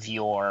one of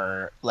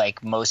your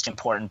most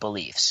important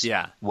beliefs.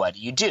 Yeah. What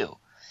do?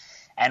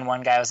 And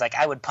one guy was like,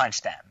 I would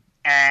punch them.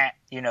 Not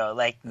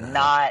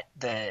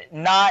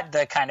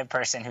the kind of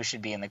person who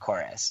should be in the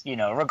chorus,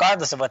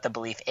 regardless of what the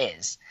belief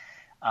is.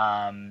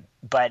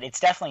 But it's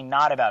definitely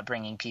not about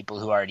bringing people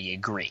who already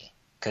agree,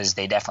 because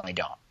they definitely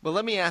don't. Well,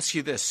 let me ask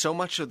you this. So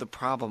much of the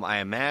problem, I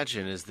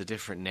imagine, is the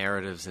different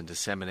narratives and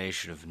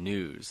dissemination of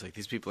news. Like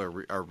these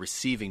people are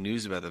receiving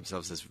news about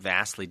themselves as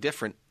vastly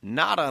different,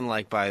 not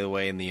unlike, by the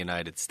way, in the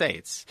United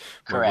States,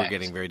 where we're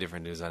getting very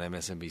different news on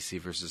MSNBC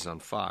versus on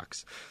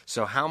Fox.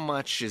 So how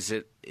much is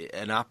it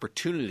an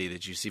opportunity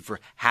that you see for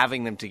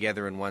having them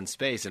together in one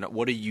space? And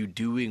what are you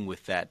doing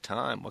with that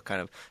time? What kind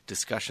of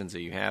discussions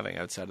are you having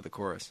outside of the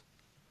chorus?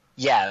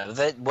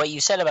 Yeah, what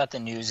you said about the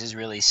news is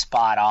really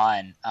spot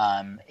on.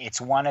 It's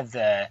one of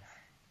the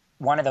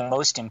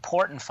most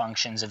important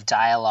functions of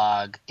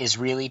dialogue is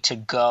really to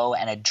go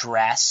and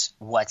address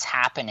what's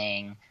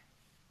happening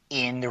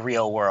in the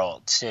real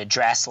world, to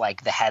address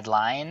the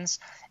headlines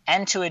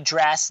and to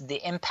address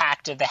the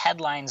impact of the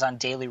headlines on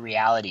daily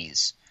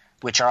realities,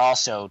 which are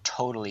also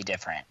totally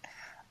different.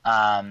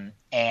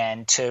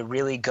 And to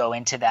really go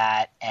into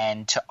that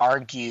and to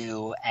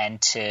argue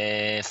and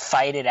to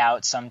fight it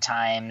out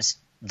sometimes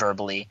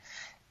verbally,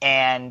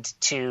 and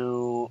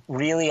to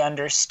really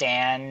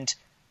understand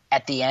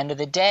at the end of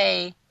the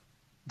day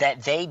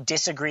that they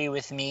disagree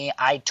with me.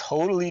 I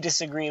totally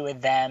disagree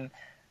with them.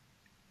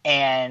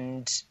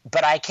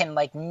 But I can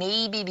like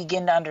maybe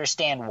begin to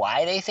understand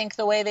why they think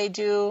the way they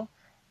do.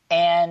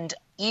 And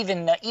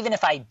even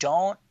if I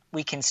don't,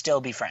 we can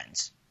still be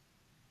friends.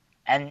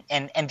 And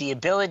the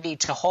ability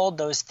to hold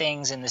those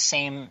things in the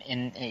same,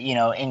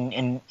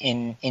 in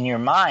your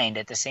mind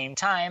at the same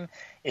time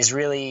is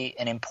really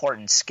an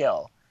important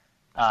skill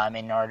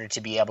in order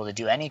to be able to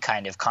do any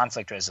kind of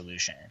conflict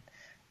resolution.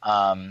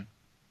 And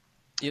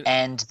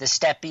the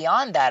step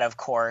beyond that, of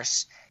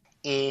course,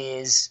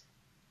 is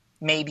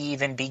maybe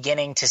even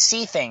beginning to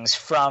see things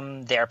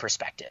from their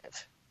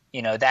perspective.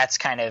 That's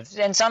kind of –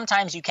 and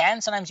sometimes you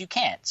can, sometimes you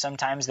can't.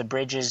 Sometimes the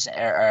bridges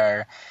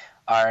are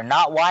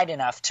not wide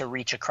enough to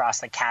reach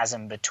across the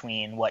chasm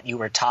between what you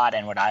were taught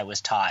and what I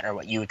was taught, or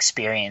what you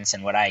experience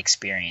and what I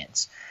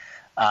experience.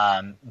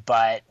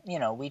 But,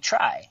 we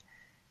try.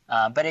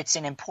 But it's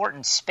an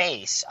important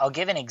space. I'll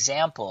give an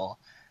example.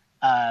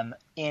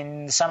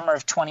 In the summer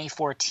of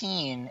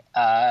 2014,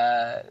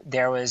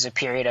 there was a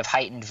period of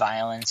heightened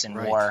violence and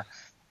war.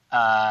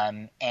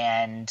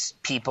 And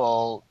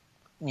people,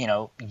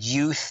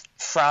 youth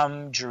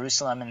from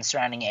Jerusalem and the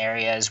surrounding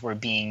areas were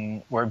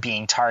being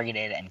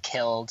targeted and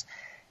killed.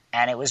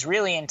 And it was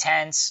really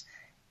intense.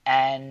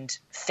 And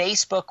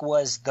Facebook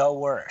was the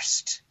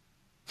worst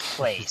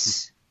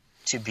place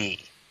to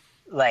be.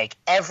 Like,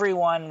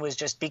 everyone was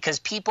just – because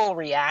people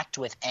react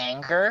with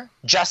anger,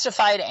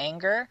 justified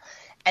anger,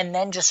 and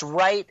then just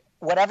write –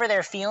 whatever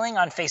they're feeling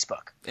on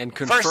Facebook. And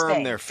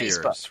confirm their fears,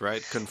 Facebook.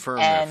 Right? Confirm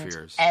their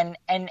fears.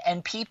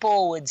 And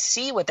people would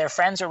see what their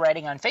friends are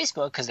writing on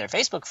Facebook, because they're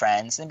Facebook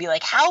friends, and be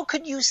like, how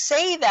could you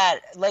say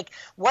that? Like,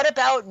 what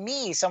about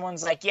me?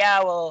 Someone's like,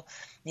 yeah, well,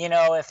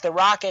 if the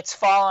rockets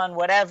fall on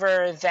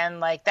whatever, then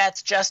like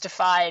that's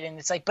justified. And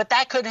it's like, but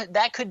that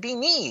could be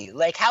me.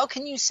 Like, how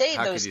can you say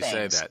those things? How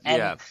could you say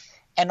that?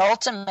 And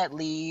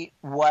ultimately,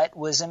 what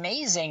was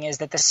amazing is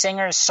that the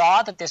singers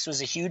saw that this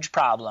was a huge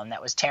problem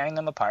that was tearing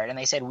them apart, and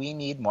they said, we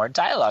need more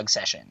dialogue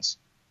sessions.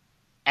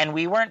 And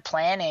we weren't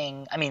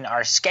planning – I mean,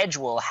 our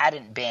schedule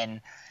hadn't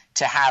been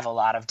to have a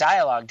lot of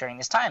dialogue during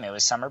this time. It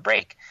was summer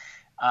break.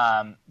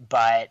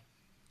 But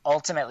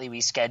ultimately,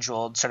 we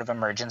scheduled sort of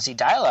emergency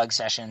dialogue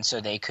sessions so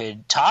they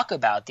could talk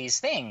about these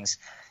things.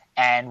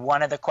 And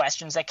one of the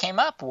questions that came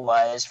up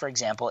was, for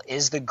example,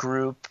 is the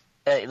group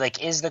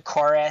is the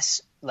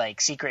chorus –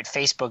 like secret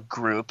Facebook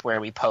group where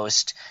we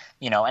post,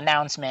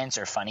 announcements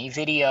or funny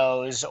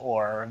videos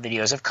or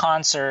videos of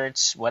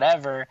concerts,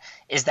 whatever,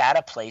 is that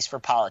a place for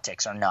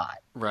politics or not?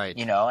 Right.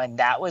 And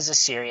that was a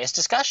serious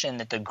discussion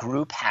that the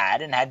group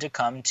had, and had to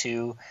come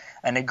to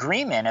an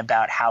agreement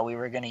about how we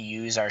were going to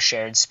use our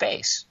shared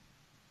space.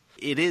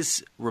 It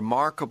is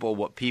remarkable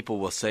what people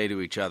will say to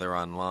each other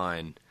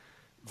online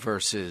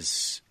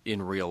versus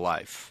in real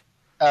life.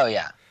 Oh,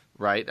 yeah.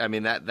 Right? I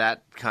mean,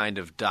 that kind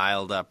of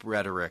dialed up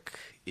rhetoric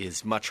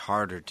is much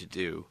harder to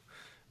do.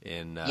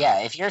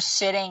 If you're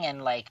sitting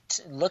and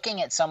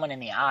looking at someone in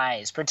the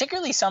eyes,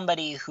 particularly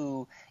somebody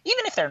who,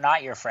 even if they're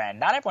not your friend,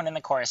 not everyone in the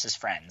chorus is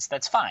friends,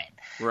 that's fine.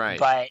 Right.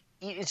 But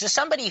it's just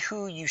somebody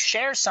who you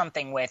share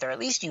something with, or at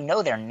least you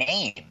know their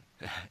name.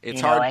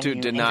 It's hard to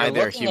deny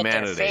their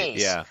humanity. Their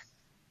face, yeah.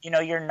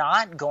 You're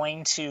not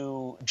going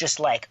to just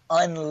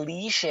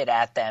unleash it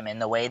at them in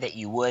the way that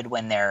you would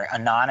when they're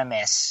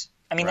anonymous.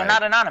 I mean, They're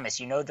not anonymous.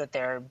 You know that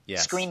their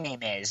screen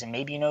name is, and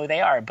maybe you know who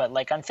they are. But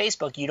on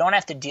Facebook, you don't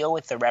have to deal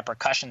with the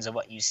repercussions of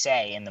what you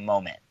say in the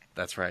moment.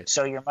 That's right.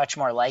 So you're much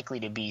more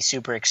likely to be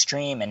super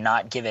extreme and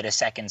not give it a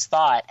second's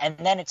thought, and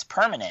then it's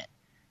permanent.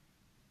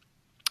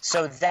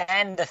 So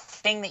then the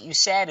thing that you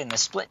said in the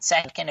split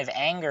second of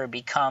anger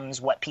becomes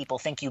what people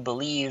think you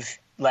believe,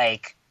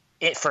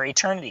 it for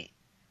eternity.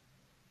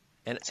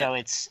 And so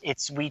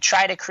we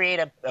try to create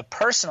a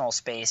personal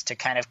space to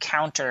kind of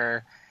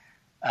counter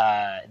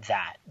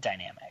that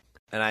dynamic.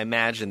 And I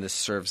imagine this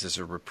serves as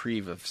a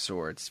reprieve of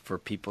sorts for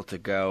people to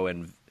go,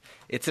 and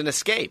it's an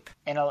escape.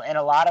 In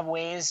a lot of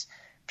ways,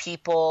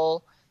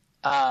 people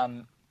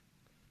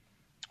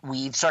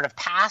we've sort of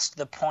passed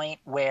the point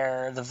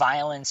where the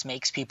violence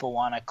makes people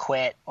want to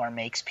quit or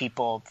makes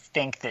people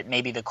think that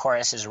maybe the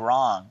chorus is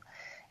wrong,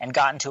 and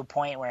gotten to a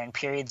point where in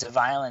periods of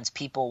violence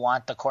people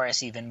want the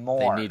chorus even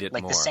more. They need it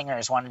more. The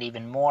singers want it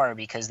even more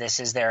because this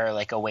is their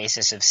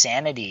oasis of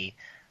sanity,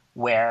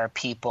 where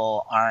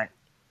people aren't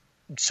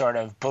sort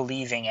of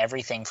believing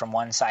everything from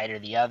one side or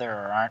the other,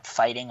 or aren't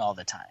fighting all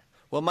the time.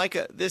 Well,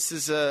 Micah,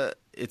 it's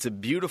a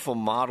beautiful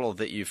model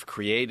that you've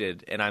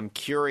created, and I'm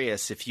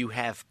curious if you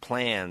have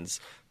plans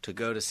to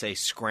go to, say,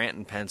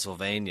 Scranton,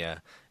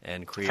 Pennsylvania,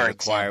 and create a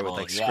choir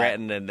with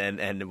Scranton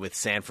and with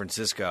San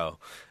Francisco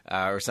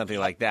or something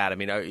like that. I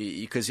mean,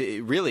 because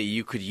really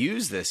you could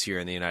use this here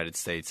in the United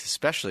States,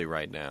 especially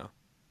right now.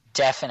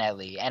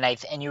 Definitely, and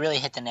you really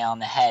hit the nail on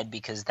the head,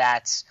 because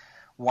that's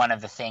one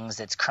of the things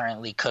that's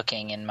currently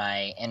cooking in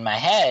my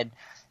head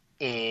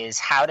is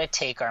how to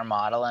take our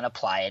model and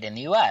apply it in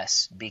the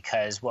U.S.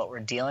 Because what we're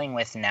dealing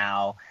with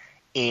now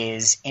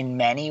is in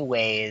many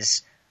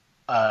ways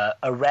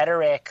a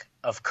rhetoric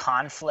of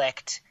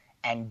conflict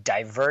and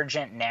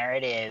divergent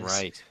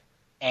narratives, right,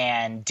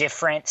 and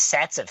different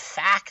sets of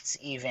facts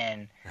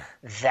even,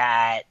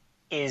 that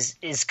is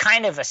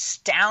kind of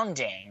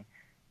astounding,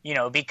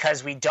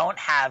 because we don't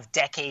have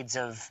decades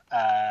of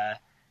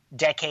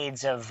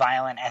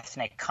violent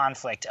ethnic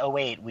conflict. Oh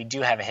wait, we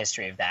do have a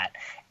history of that.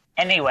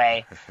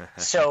 Anyway,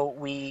 so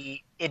we're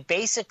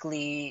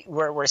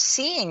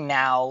seeing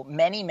now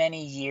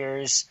many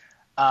years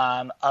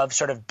of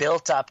sort of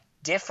built up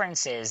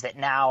differences that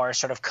now are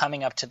sort of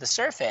coming up to the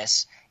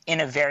surface in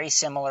a very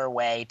similar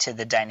way to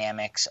the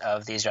dynamics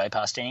of the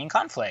Israeli-Palestinian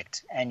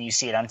conflict. And you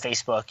see it on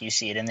Facebook, you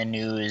see it in the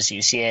news,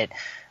 you see it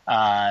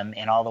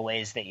in all the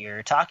ways that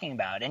you're talking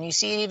about. And you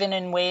see it even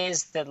in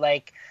ways that,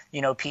 like,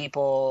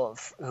 people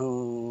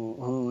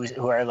who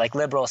are like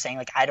liberals saying,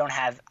 like, I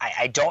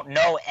don't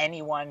know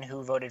anyone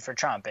who voted for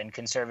Trump, and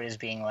conservatives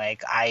being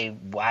like, I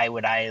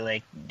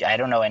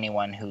don't know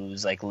anyone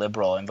who's like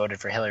liberal and voted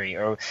for Hillary.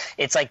 Or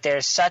it's like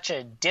there's such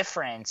a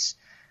difference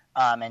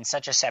and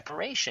such a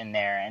separation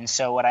there. And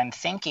so what I'm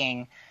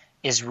thinking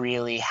is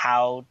really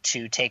how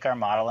to take our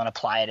model and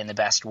apply it in the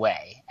best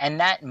way. And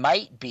that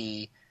might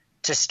be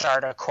to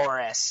start a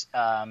chorus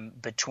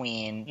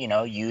between,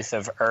 youth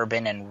of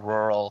urban and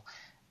rural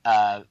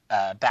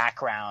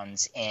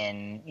backgrounds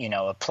in,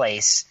 a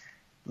place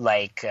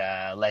like,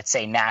 let's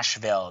say,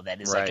 Nashville,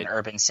 that is like an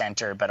urban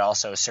center, but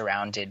also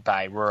surrounded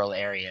by rural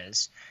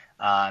areas,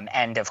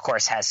 and of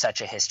course has such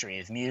a history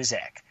of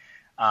music.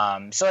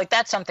 So like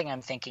that's something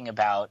I'm thinking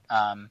about.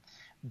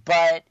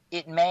 But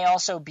it may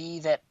also be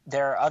that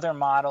there are other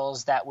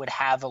models that would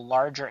have a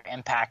larger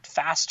impact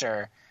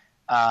faster,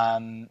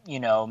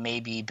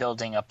 maybe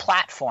building a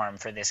platform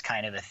for this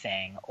kind of a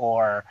thing,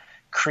 or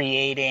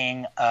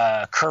creating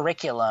a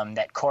curriculum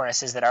that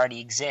choruses that already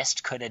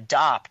exist could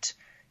adopt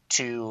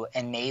to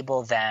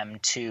enable them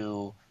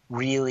to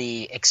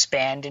really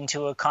expand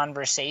into a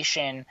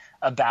conversation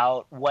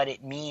about what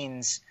it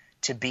means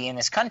to be in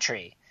this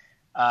country.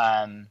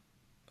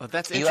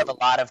 You have a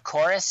lot of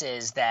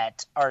choruses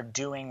that are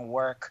doing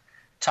work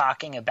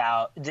talking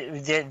about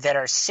that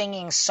are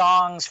singing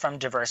songs from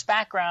diverse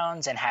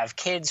backgrounds and have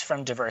kids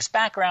from diverse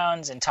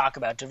backgrounds and talk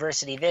about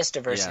diversity this,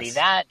 diversity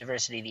that,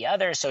 diversity the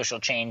other, social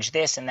change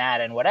this and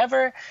that and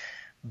whatever,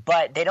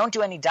 but they don't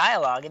do any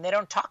dialogue and they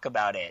don't talk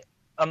about it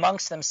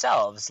amongst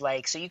themselves.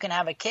 Like, so you can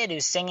have a kid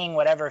who's singing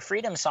whatever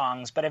freedom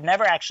songs but have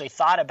never actually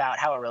thought about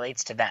how it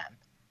relates to them.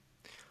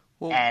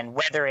 Well, and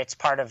whether it's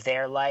part of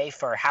their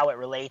life or how it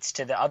relates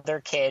to the other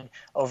kid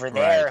over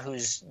there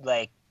whose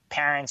like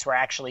parents were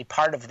actually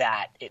part of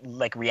that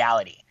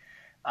reality.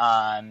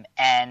 And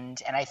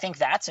I think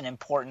that's an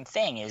important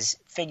thing, is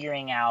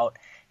figuring out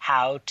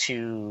how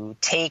to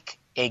take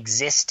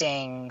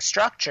existing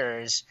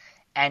structures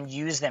and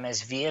use them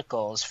as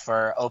vehicles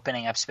for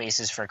opening up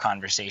spaces for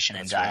conversation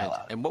and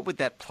dialogue. Right. And what would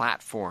that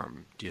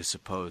platform, do you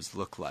suppose,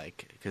 look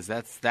like? Because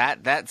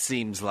that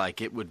seems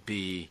like it would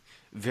be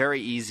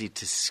very easy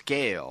to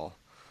scale.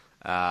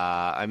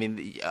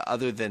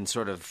 Other than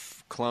sort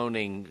of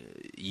cloning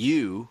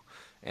you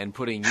and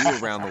putting you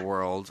around the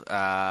world,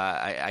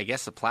 I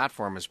guess the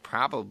platform is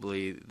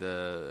probably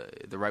the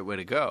right way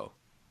to go.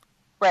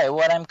 Right.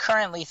 What I'm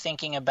currently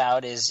thinking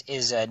about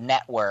is a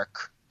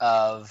network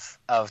of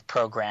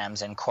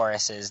programs and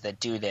choruses that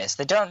do this,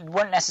 that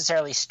weren't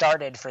necessarily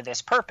started for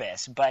this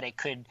purpose, but it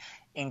could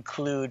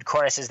include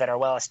choruses that are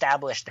well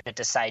established that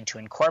decide to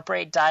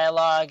incorporate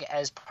dialogue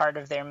as part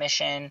of their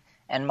mission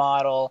and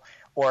model,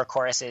 or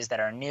choruses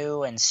that are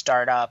new and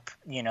start up,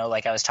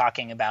 like I was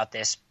talking about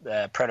this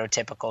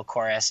prototypical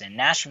chorus in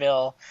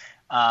Nashville.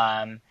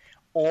 I'm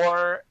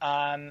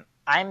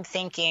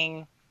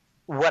thinking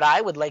what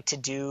I would like to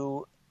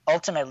do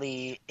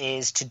ultimately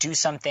is to do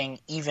something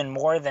even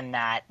more than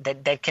that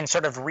can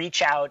sort of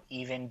reach out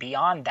even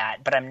beyond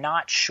that. But I'm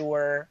not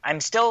sure. I'm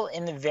still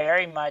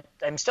very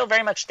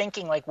much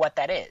thinking like what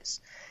that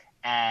is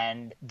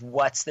and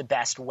what's the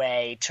best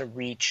way to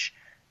reach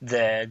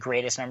the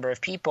greatest number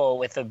of people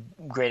with the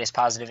greatest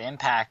positive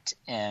impact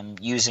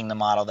using the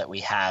model that we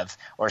have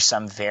or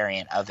some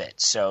variant of it.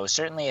 So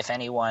certainly if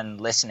anyone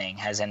listening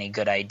has any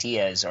good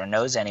ideas or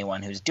knows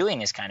anyone who's doing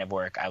this kind of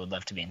work, I would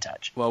love to be in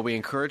touch. Well, we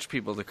encourage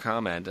people to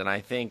comment, and I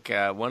think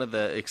one of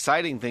the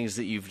exciting things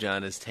that you've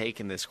done is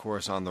taken this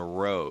course on the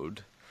road.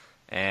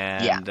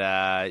 And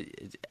I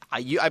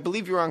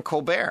believe you were on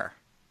Colbert.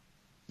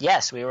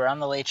 Yes, we were on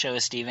The Late Show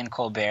with Stephen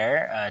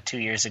Colbert 2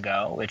 years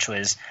ago, which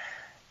was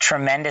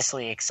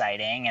tremendously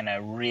exciting and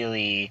a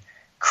really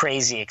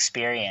crazy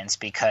experience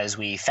because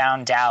we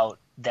found out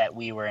that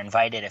we were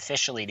invited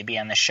officially to be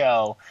on the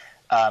show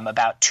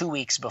about 2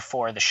 weeks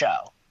before the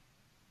show.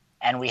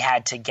 And we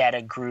had to get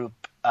a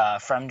group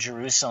from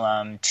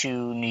Jerusalem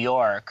to New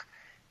York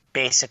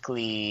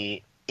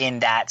basically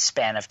in that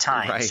span of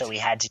time. Right. So we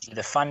had to do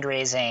the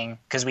fundraising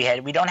because we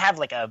don't have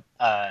like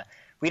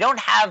we don't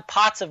have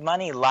pots of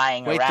money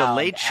lying around. Wait, The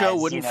Late Show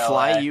wouldn't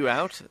fly you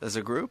out as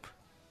a group?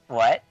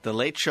 What? The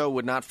Late Show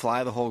would not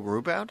fly the whole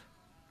group out?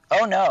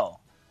 Oh, no.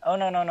 Oh,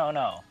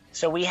 no.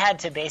 So we had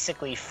to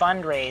basically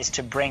fundraise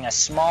to bring a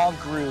small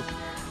group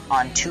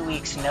on 2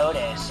 weeks'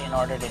 notice in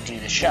order to do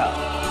the show.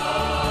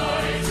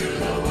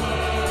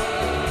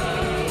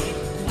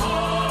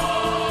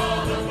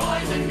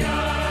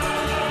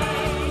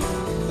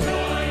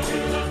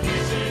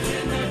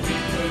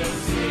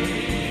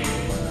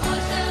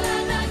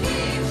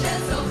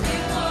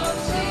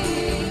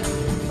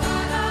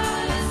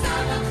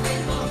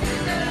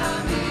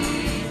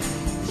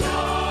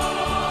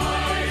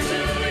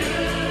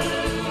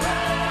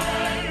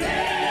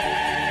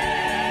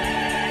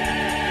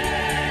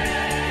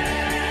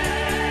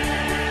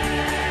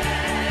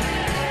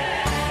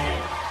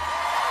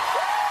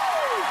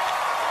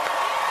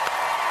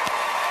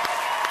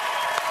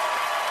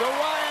 The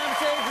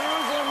YMCA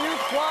Jerusalem Youth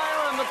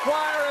Choir and the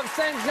Choir of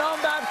St.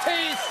 John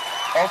Baptiste.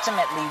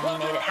 Ultimately, we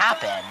made it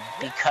happen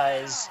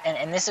because,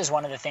 and this is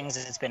one of the things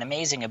that's been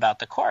amazing about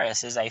the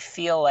chorus, is I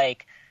feel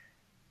like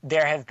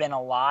there have been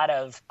a lot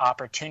of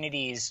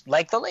opportunities,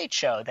 like The Late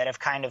Show, that have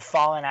kind of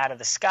fallen out of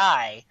the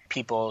sky.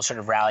 People sort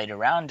of rallied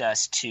around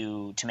us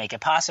to make it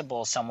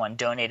possible. Someone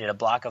donated a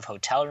block of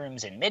hotel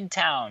rooms in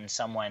Midtown.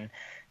 Someone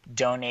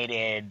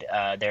donated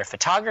their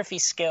photography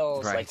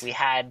skills. Right.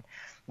 Like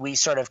we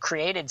sort of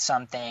created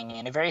something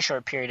in a very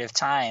short period of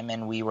time,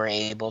 and we were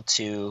able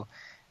to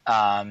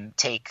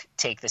take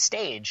the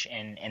stage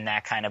in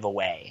that kind of a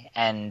way,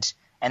 and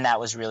that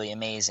was really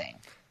amazing.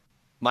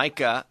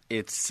 Micah,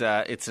 it's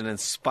an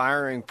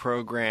inspiring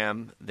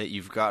program that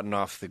you've gotten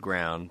off the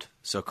ground.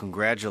 So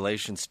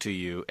congratulations to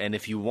you. And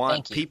if you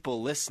want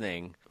people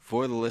listening,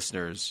 for the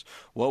listeners,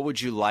 what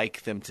would you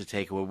like them to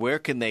take away? Where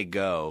can they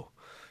go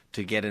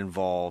to get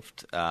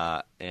involved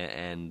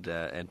and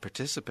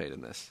participate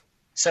in this?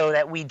 So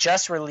that we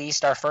just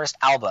released our first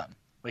album,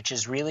 which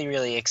is really,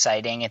 really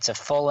exciting. It's a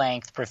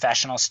full-length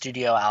professional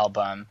studio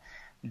album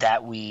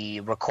that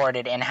we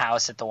recorded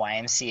in-house at the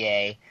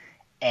YMCA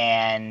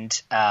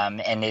and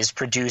is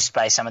produced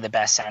by some of the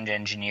best sound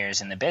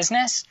engineers in the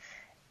business.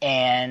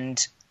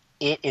 And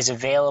it is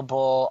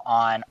available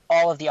on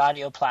all of the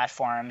audio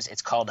platforms.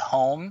 It's called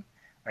Home,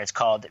 or it's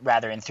called,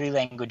 rather in 3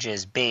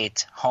 languages,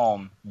 Beit,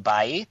 Home,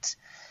 Bait.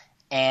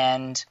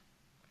 And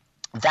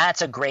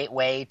that's a great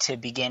way to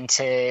begin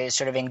to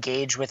sort of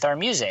engage with our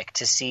music,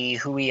 to see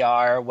who we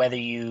are, whether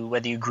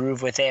you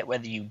groove with it,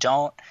 whether you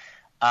don't,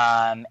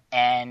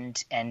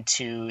 and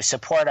to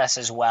support us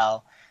as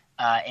well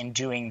in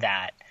doing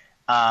that.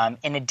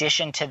 In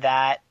addition to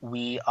that,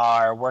 we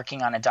are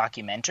working on a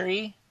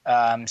documentary.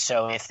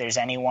 So if there's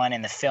anyone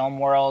in the film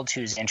world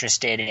who's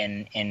interested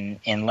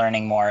in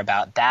learning more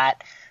about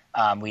that,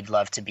 we'd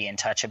love to be in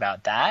touch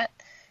about that.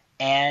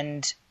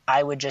 And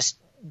I would just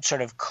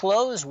sort of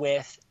close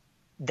with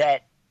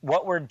that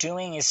what we're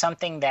doing is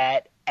something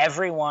that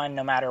everyone,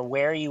 no matter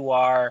where you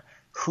are,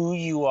 who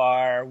you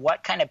are,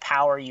 what kind of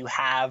power you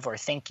have or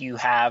think you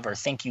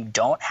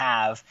don't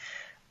have,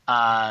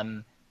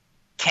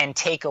 can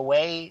take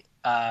away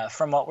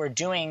from what we're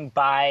doing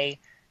by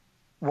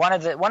one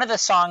of the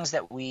songs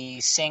that we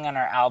sing on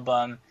our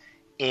album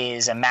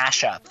is a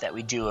mashup that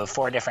we do of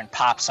 4 different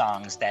pop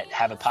songs that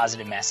have a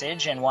positive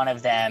message, and one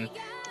of them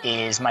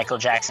is Michael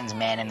Jackson's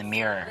Man in the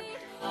Mirror.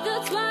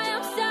 That's why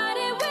I'm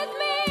starting with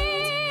me.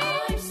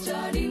 I'm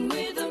starting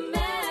with a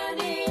man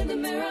in the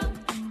mirror.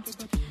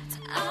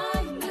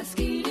 I'm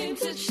asking him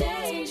to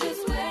change his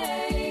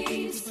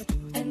ways,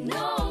 and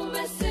no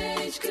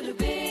message could have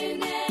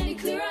been any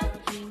clearer.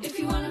 If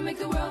you want to make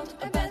the world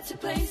a better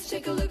place,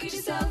 take a look at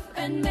yourself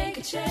and make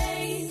a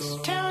change.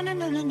 No, no,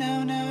 no, no,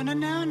 no, no, no,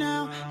 no,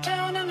 no,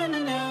 no, no,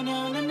 no,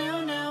 no, no,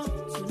 no, no.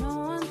 So no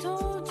one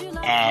told you.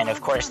 And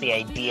of course, the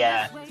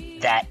idea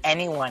that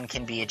anyone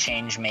can be a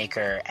change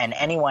maker and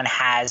anyone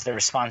has the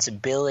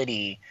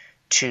responsibility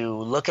to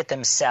look at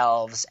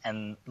themselves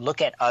and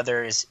look at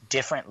others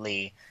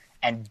differently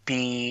and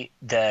be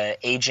the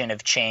agent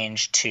of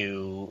change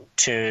to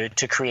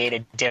create a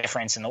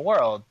difference in the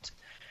world.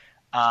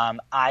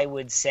 I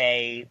would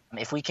say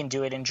if we can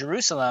do it in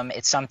Jerusalem,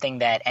 it's something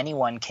that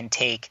anyone can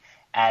take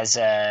as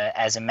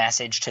a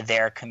message to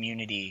their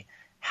community.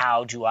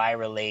 How do I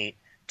relate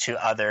to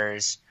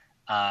others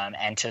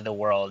and to the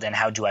world, and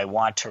how do I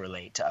want to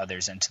relate to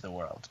others and to the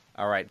world?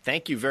 All right.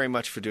 Thank you very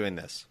much for doing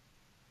this.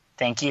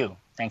 Thank you.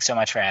 Thanks so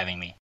much for having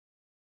me.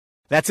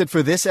 That's it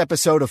for this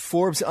episode of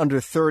Forbes Under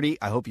 30.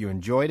 I hope you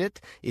enjoyed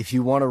it. If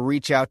you want to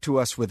reach out to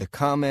us with a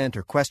comment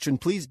or question,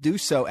 please do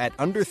so at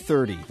under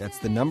 30. That's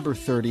the number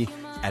 30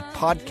 at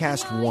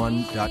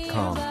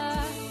podcast1.com.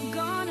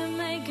 Gonna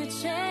make a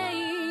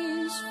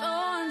change for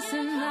once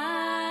in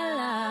my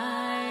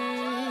life.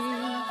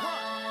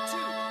 1, 2,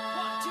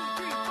 1, 2,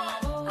 3,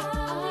 4.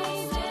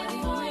 I'm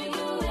standing with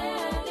the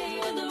man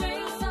in the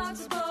rain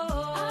socks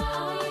ball.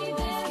 I'm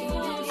asking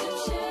him to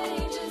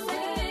change his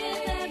ways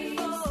there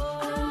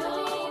before. No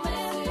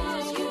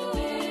message could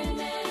be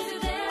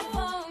there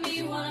for me.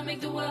 You wanna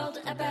make the world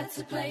a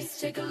better place?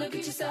 Take a look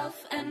at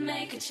yourself and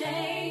make a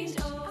change.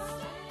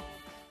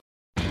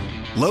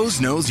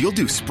 Lowe's knows you'll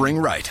do spring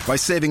right by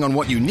saving on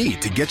what you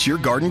need to get your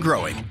garden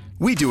growing.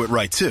 We do it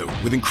right, too,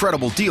 with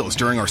incredible deals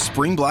during our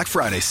Spring Black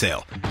Friday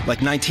sale. Like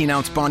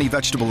 19-ounce Bonnie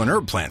vegetable and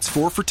herb plants,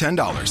 4 for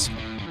 $10.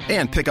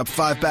 And pick up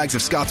 5 bags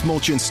of Scott's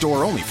Mulch in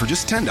store only for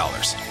just $10.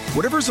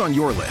 Whatever's on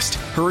your list,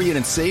 hurry in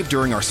and save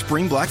during our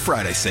Spring Black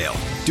Friday sale.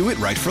 Do it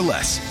right for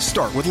less.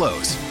 Start with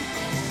Lowe's.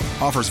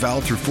 Offers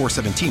valid through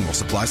 4/17 while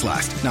supplies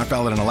last. Not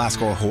valid in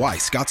Alaska or Hawaii.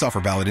 Scott's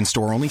offer valid in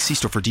store only. See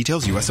store for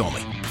details. U.S.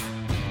 only.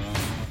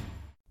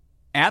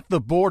 At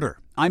the border,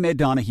 I'm Ed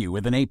Donahue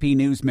with an AP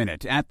News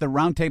Minute. At the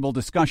roundtable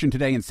discussion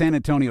today in San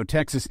Antonio,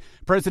 Texas,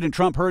 President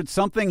Trump heard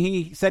something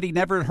he said he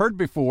never heard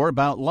before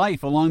about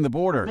life along the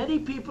border. Many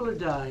people are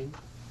dying,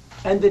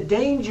 and the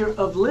danger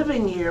of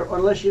living here,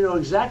 unless you know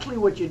exactly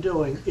what you're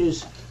doing,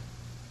 is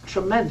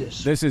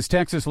tremendous. This is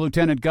Texas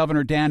Lieutenant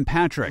Governor Dan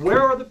Patrick.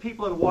 Where are the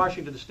people in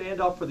Washington to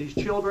stand up for these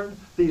children,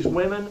 these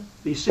women,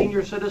 these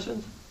senior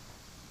citizens?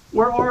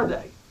 Where are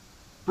they?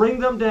 Bring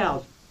them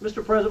down.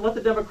 Mr. President, let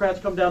the Democrats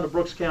come down to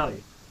Brooks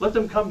County. Let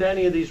them come to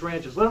any of these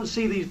ranches. Let them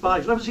see these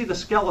bodies. Let them see the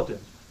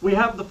skeletons. We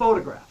have the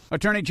photographs.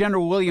 Attorney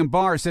General William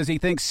Barr says he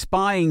thinks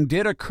spying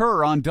did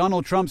occur on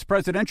Donald Trump's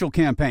presidential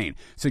campaign,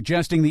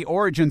 suggesting the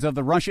origins of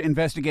the Russia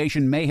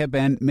investigation may have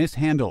been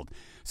mishandled.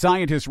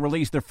 Scientists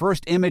released the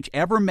first image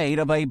ever made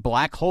of a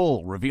black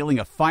hole, revealing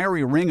a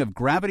fiery ring of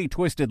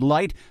gravity-twisted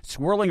light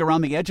swirling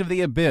around the edge of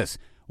the abyss.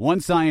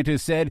 One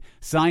scientist said,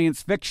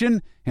 "Science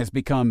fiction has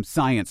become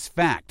science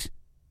fact."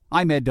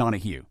 I'm Ed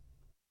Donahue.